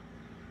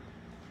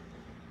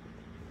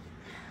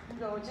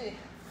 Go, G.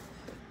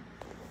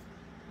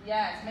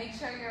 Yes, make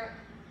sure you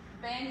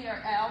bend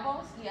your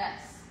elbows.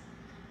 Yes.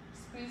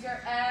 Squeeze your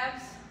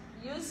abs.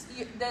 Use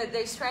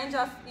the strength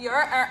of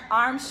your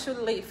arms to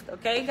lift.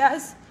 Okay,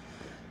 guys?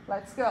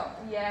 Let's go.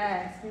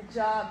 Yes, good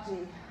job,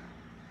 G.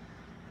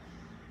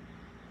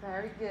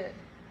 Very good.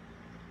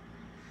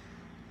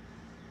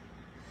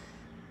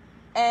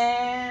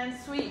 And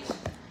switch.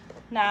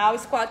 Now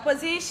squat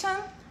position.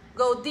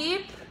 Go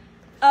deep,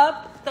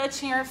 up,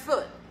 touching your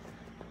foot.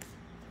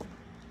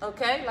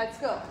 Okay, let's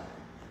go.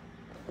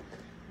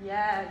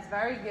 Yes,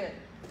 very good.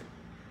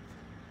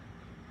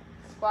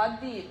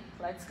 Squat deep.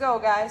 Let's go,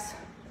 guys.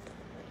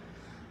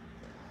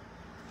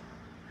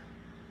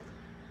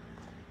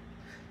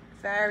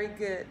 Very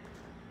good.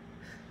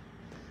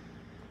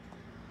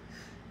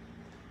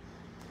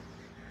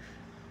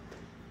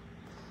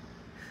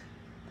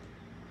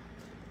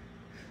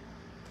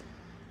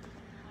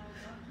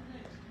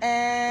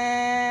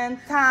 And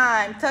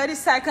time, 30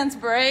 seconds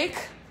break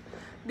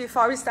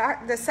before we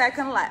start the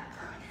second lap.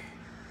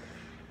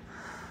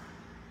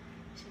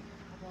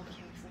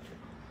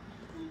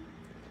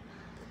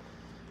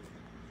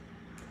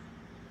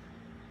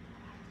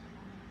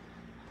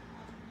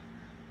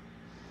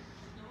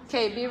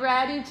 Okay, be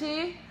ready,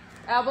 G.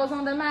 Elbows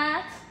on the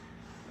mat.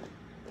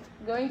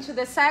 Going to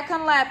the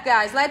second lap,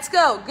 guys. Let's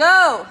go,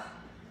 go.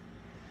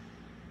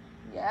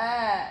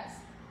 Yes.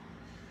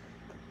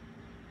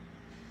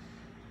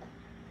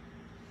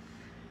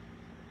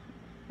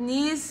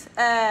 Knees,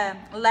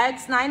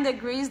 legs 9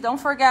 degrees. Don't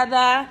forget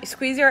that.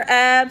 Squeeze your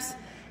abs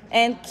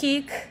and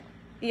kick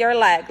your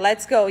leg.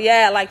 Let's go.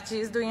 Yeah, like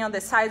G is doing on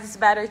the sides. It's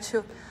better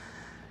to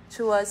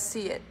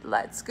see it.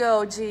 Let's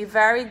go, G.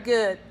 Very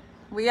good.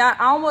 We are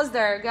almost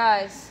there,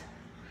 guys.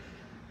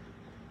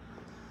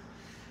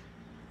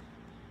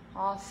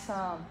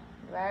 Awesome.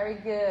 Very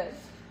good.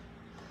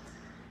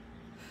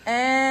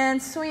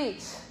 And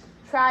switch.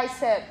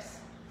 Triceps.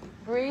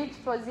 Bridge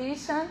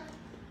position.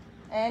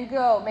 And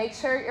go. Make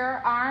sure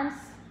your arms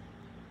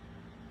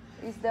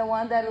is the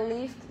one that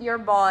lifts your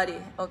body,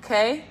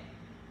 okay?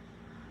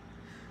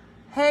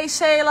 Hey,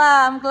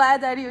 Shayla, I'm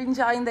glad that you're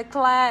enjoying the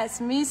class.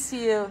 Miss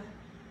you.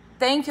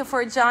 Thank you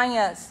for joining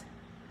us.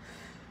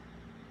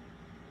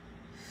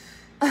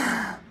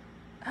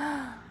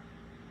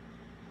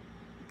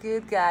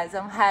 Good, guys.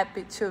 I'm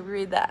happy to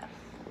read that.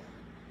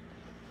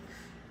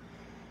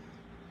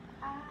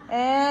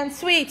 And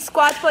switch.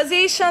 Squat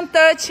position,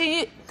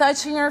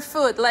 touching your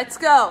foot. Let's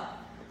go.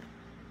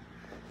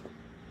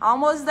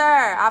 Almost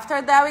there.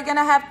 After that, we're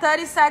gonna have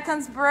 30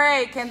 seconds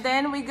break, and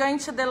then we're going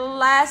to the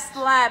last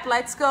lap.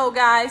 Let's go,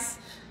 guys.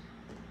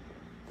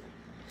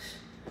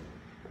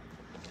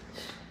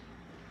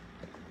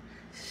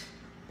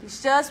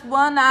 It's just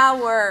 1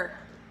 hour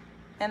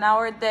in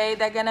our day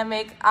that's gonna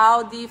make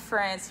all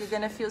difference. You're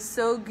gonna feel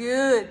so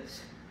good.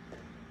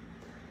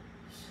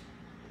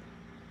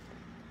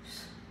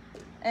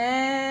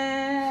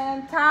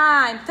 And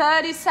time,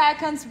 30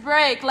 seconds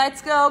break.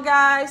 Let's go,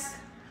 guys.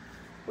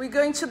 We're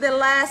going to the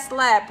last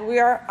lap. We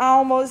are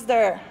almost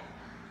there.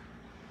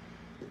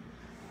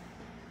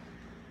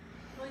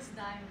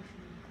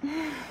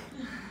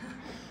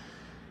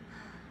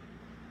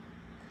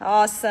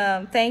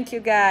 Awesome. Thank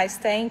you, guys.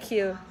 Thank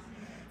you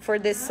for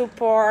the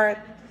support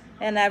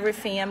and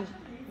everything. I'm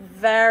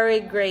very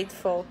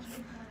grateful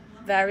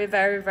Very,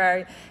 very,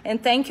 very.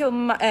 And thank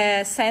you,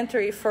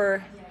 Century,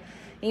 for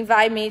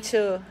inviting me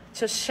to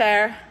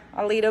share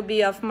a little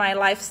bit of my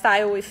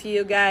lifestyle with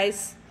you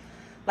guys.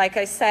 Like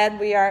I said,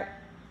 we are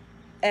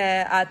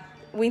at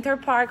Winter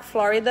Park,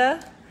 Florida,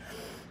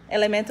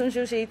 Elementum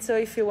Jiu-Jitsu.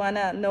 If you want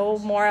to know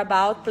more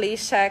about,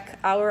 please check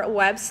our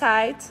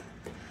website.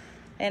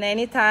 And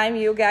anytime,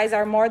 you guys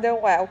are more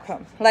than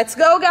welcome. Let's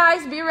go,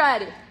 guys. Be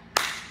ready.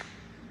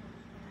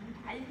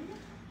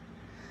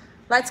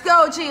 Let's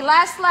go, G.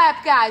 Last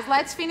lap, guys.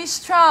 Let's finish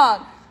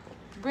strong.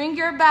 Bring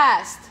your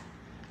best.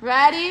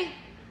 Ready?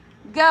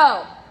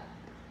 Go.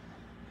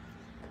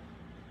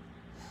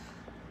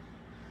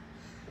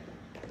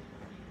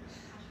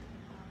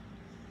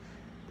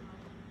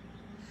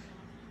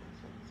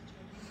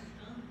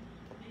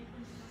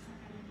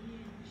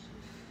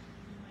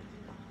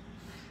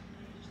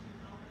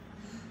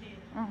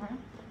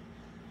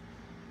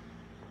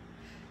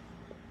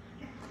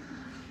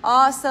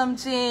 Awesome,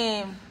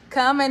 Jim.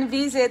 Come and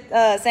visit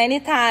us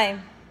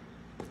anytime.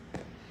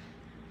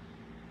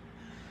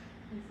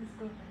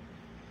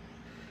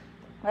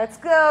 Let's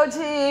go,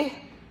 G.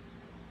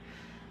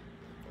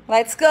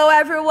 Let's go,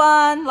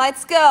 everyone.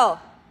 Let's go.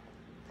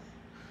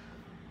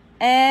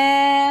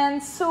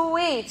 And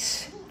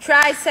switch.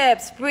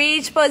 Triceps,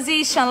 bridge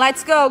position.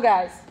 Let's go,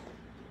 guys.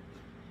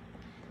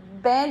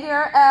 Bend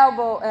your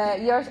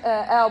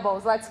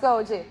elbows. Let's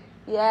go, G.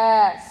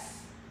 Yes.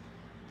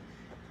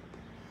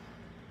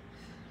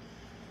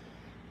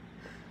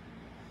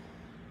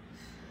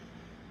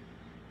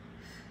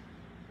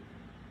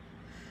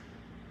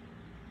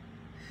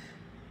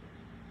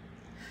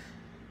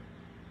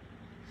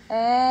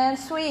 And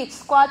switch,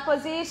 squat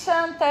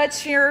position,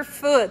 touch your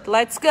foot.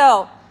 Let's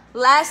go.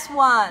 Last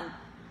one.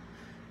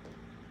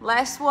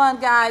 Last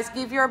one, guys.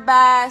 Give your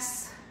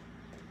best.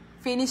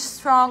 Finish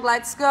strong.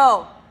 Let's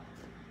go.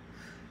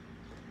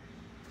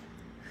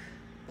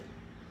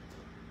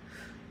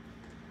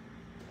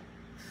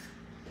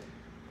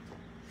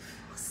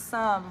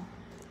 Awesome.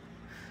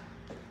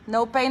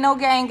 No pain, no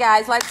gain,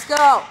 guys. Let's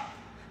go.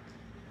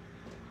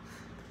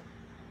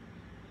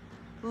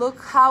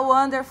 Look how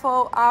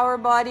wonderful our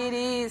body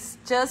is.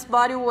 Just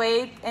body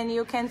weight and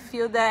you can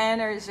feel the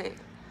energy.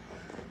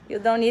 You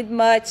don't need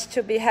much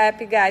to be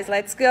happy, guys.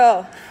 Let's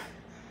go.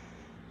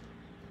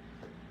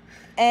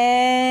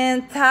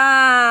 And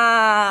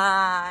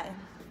time.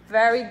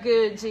 Very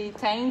good, G.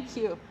 Thank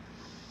you.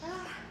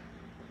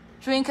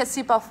 Drink a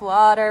sip of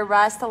water.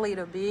 Rest a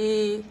little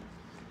bit.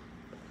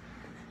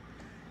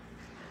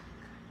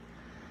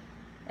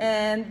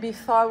 And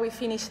before we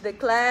finish the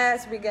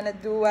class, we're gonna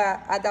do an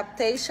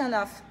adaptation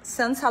of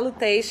sun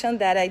salutation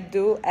that I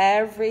do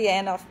every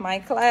end of my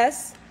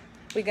class.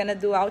 We're gonna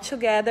do all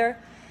together.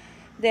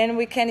 Then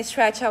we can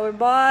stretch our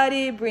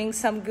body, bring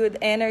some good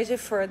energy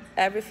for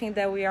everything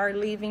that we are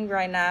living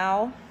right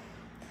now.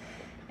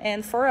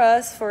 And for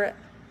us, for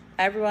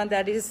everyone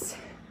that is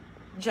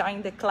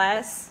joining the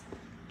class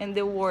and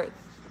the world.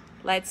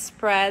 Let's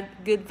spread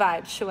good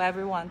vibes to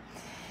everyone.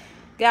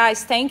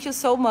 Guys, thank you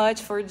so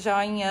much for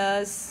joining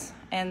us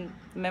and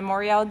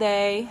Memorial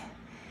Day.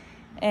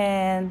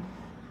 And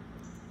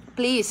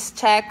please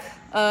check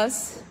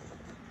us.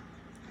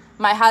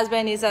 My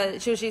husband is a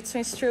jiu-jitsu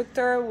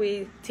instructor.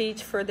 We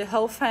teach for the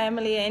whole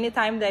family.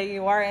 Anytime that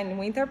you are in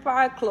Winter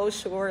Park,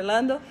 close to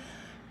Orlando,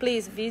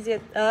 please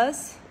visit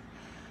us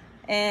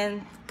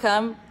and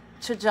come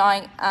to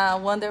join a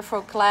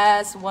wonderful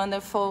class,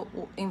 wonderful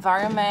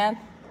environment,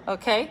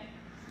 okay?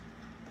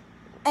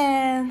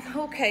 And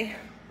okay.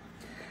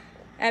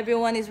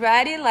 Everyone is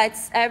ready.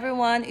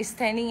 Everyone is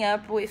standing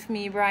up with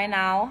me right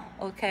now,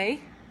 okay?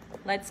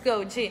 Let's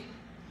go, G.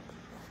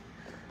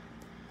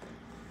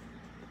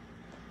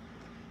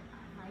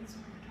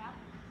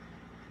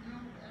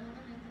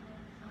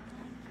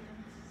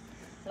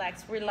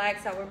 Let's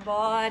relax our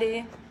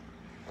body.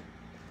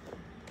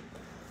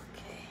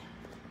 Okay.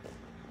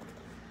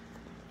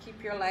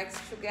 Keep your legs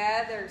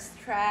together,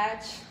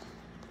 stretch.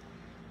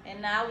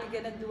 And now we're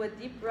gonna do a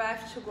deep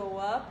breath to go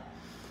up.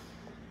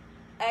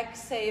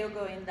 Exhale,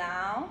 going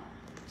down.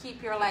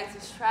 Keep your legs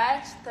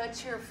stretched.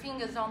 Touch your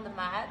fingers on the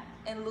mat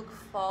and look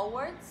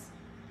forwards.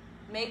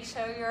 Make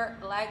sure your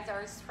legs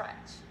are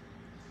stretched.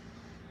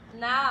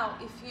 Now,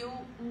 if you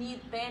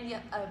need bend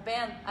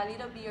a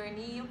little bit your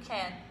knee, you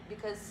can,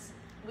 because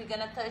we're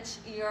gonna touch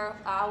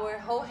our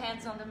whole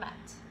hands on the mat.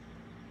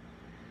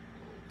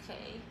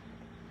 Okay.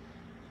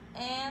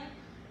 And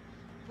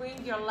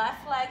bring your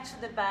left leg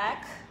to the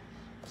back,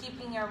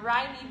 keeping your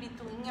right knee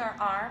between your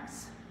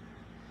arms.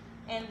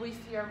 And with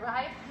your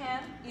right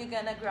hand, you're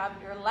gonna grab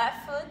your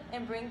left foot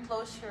and bring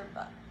close to your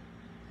butt.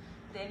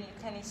 Then you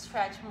can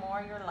stretch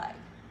more your leg.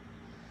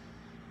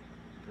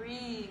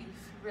 Breathe,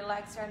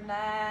 relax your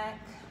neck.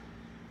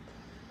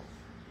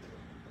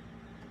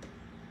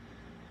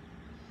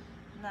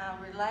 Now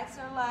relax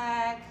your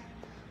leg,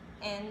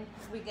 and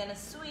we're gonna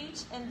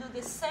switch and do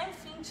the same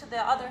thing to the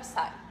other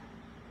side.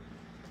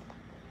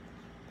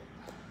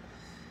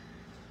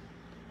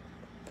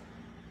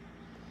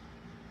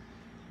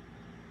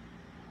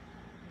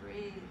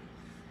 Breathe.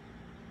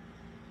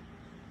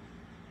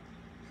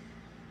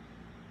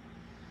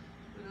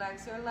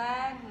 Relax your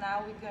leg.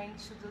 Now we're going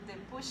to do the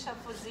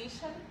push-up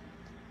position.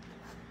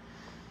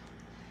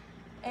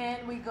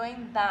 And we're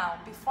going down.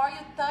 Before you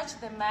touch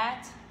the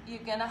mat, you're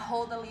gonna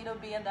hold a little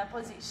bit in that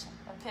position.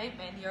 Okay,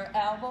 bend your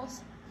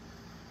elbows.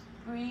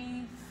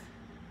 Breathe.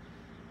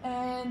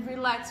 And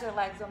relax your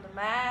legs on the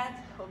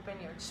mat. Open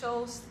your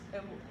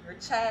your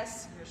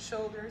chest, your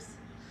shoulders.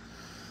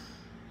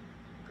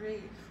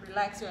 Breathe.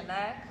 Relax your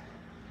neck.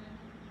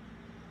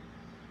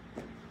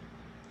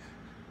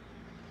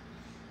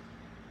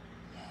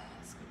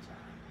 Yes, good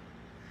job.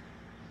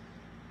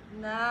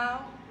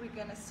 Now we're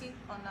gonna sit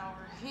on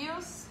our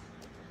heels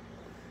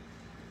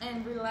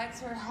and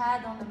relax your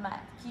head on the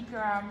mat. Keep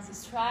your arms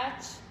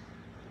stretched.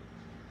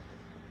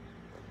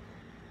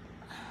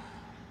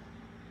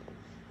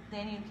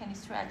 Then you can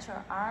stretch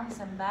your arms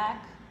and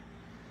back.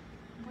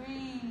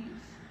 Breathe.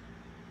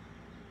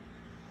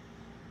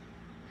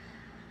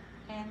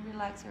 And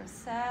relax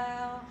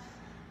yourself.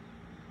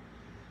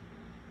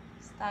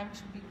 It's time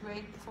to be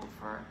grateful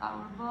for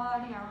our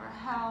body, our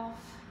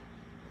health.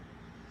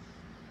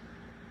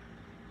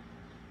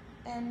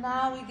 And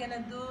now we're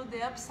gonna do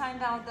the upside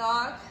down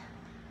dog.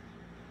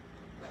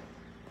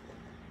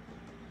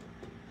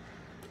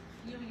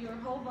 Feel your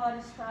whole body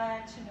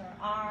stretching, your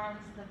arms,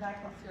 the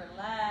back of your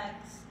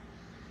legs,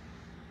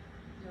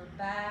 your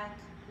back.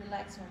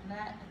 Relax your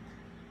neck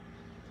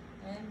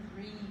and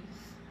breathe.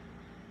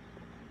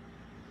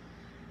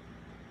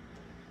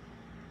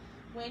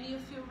 When you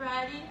feel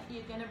ready,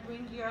 you're gonna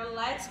bring your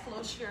legs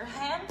close to your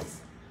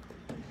hands.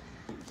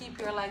 Keep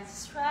your legs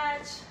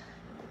stretched.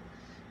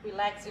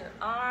 Relax your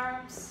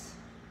arms,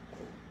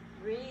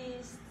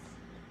 wrists.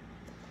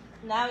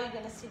 Now you're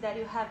gonna see that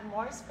you have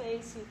more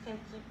space. You can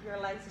keep your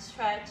legs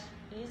stretched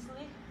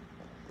easily.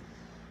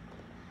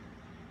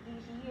 Be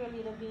here a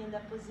little bit in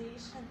that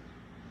position.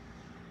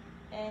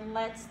 And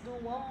let's do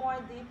one more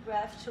deep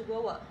breath to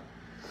go up.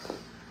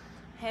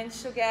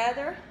 Hands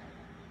together.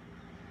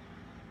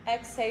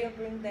 Exhale,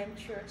 bring them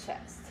to your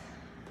chest.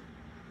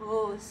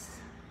 Pose.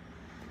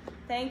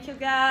 Thank you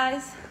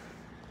guys.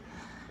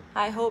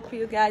 I hope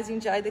you guys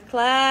enjoyed the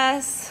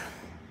class.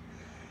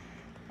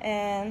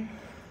 And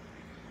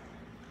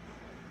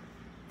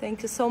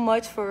thank you so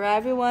much for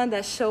everyone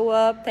that show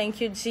up. Thank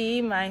you,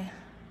 G, my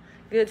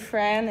good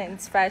friend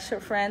and special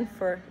friend,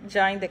 for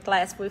joining the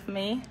class with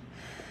me.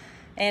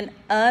 And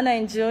Anna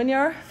and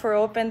Junior for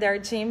opening their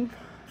gym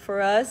for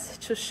us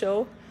to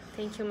show.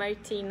 Thank you,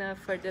 Martina,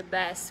 for the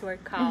best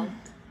workout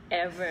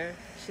ever.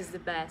 She's the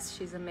best.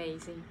 She's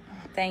amazing.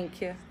 Thank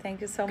you.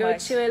 Thank you so Go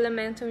much. to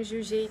Elemental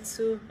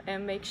Jiu-Jitsu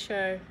and make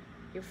sure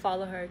you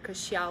follow her because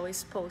she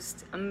always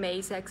posts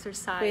amazing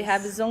exercise. We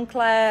have Zoom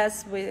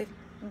class. We're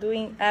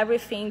doing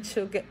everything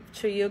to get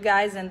to you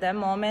guys in that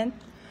moment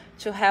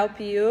to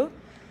help you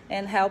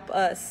and help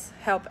us,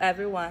 help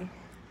everyone.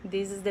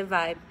 This is the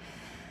vibe.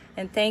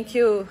 And thank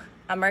you,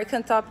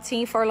 American Top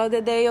Team, for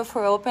Lauderdale,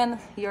 for opening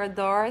your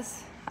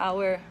doors,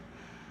 our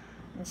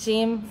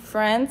gym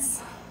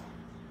friends.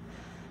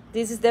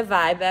 This is the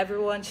vibe.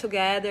 Everyone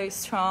together,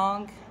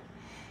 strong.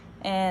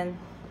 And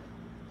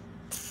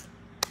it's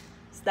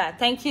that.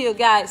 Thank you,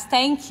 guys.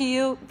 Thank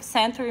you,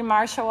 Century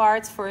Martial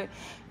Arts, for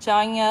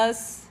joining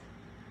us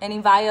and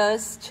invite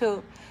us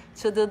to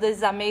do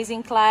this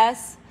amazing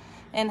class.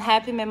 And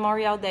happy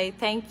Memorial Day.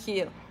 Thank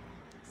you.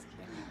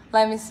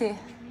 Let me see.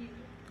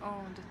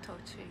 Oh, the toe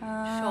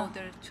to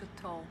shoulder to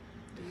toe.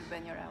 Do you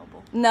bend your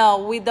elbow?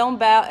 No, we don't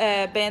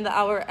bend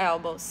our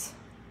elbows.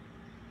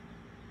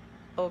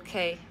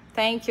 Okay.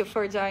 Thank you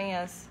for joining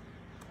us.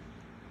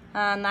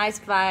 Nice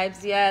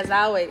vibes. Yes,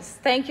 always.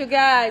 Thank you,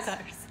 guys.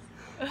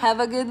 Have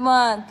a good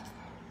one.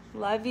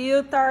 Love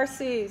you,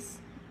 Tarsis.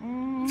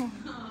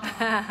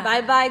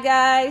 Bye-bye,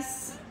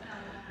 guys.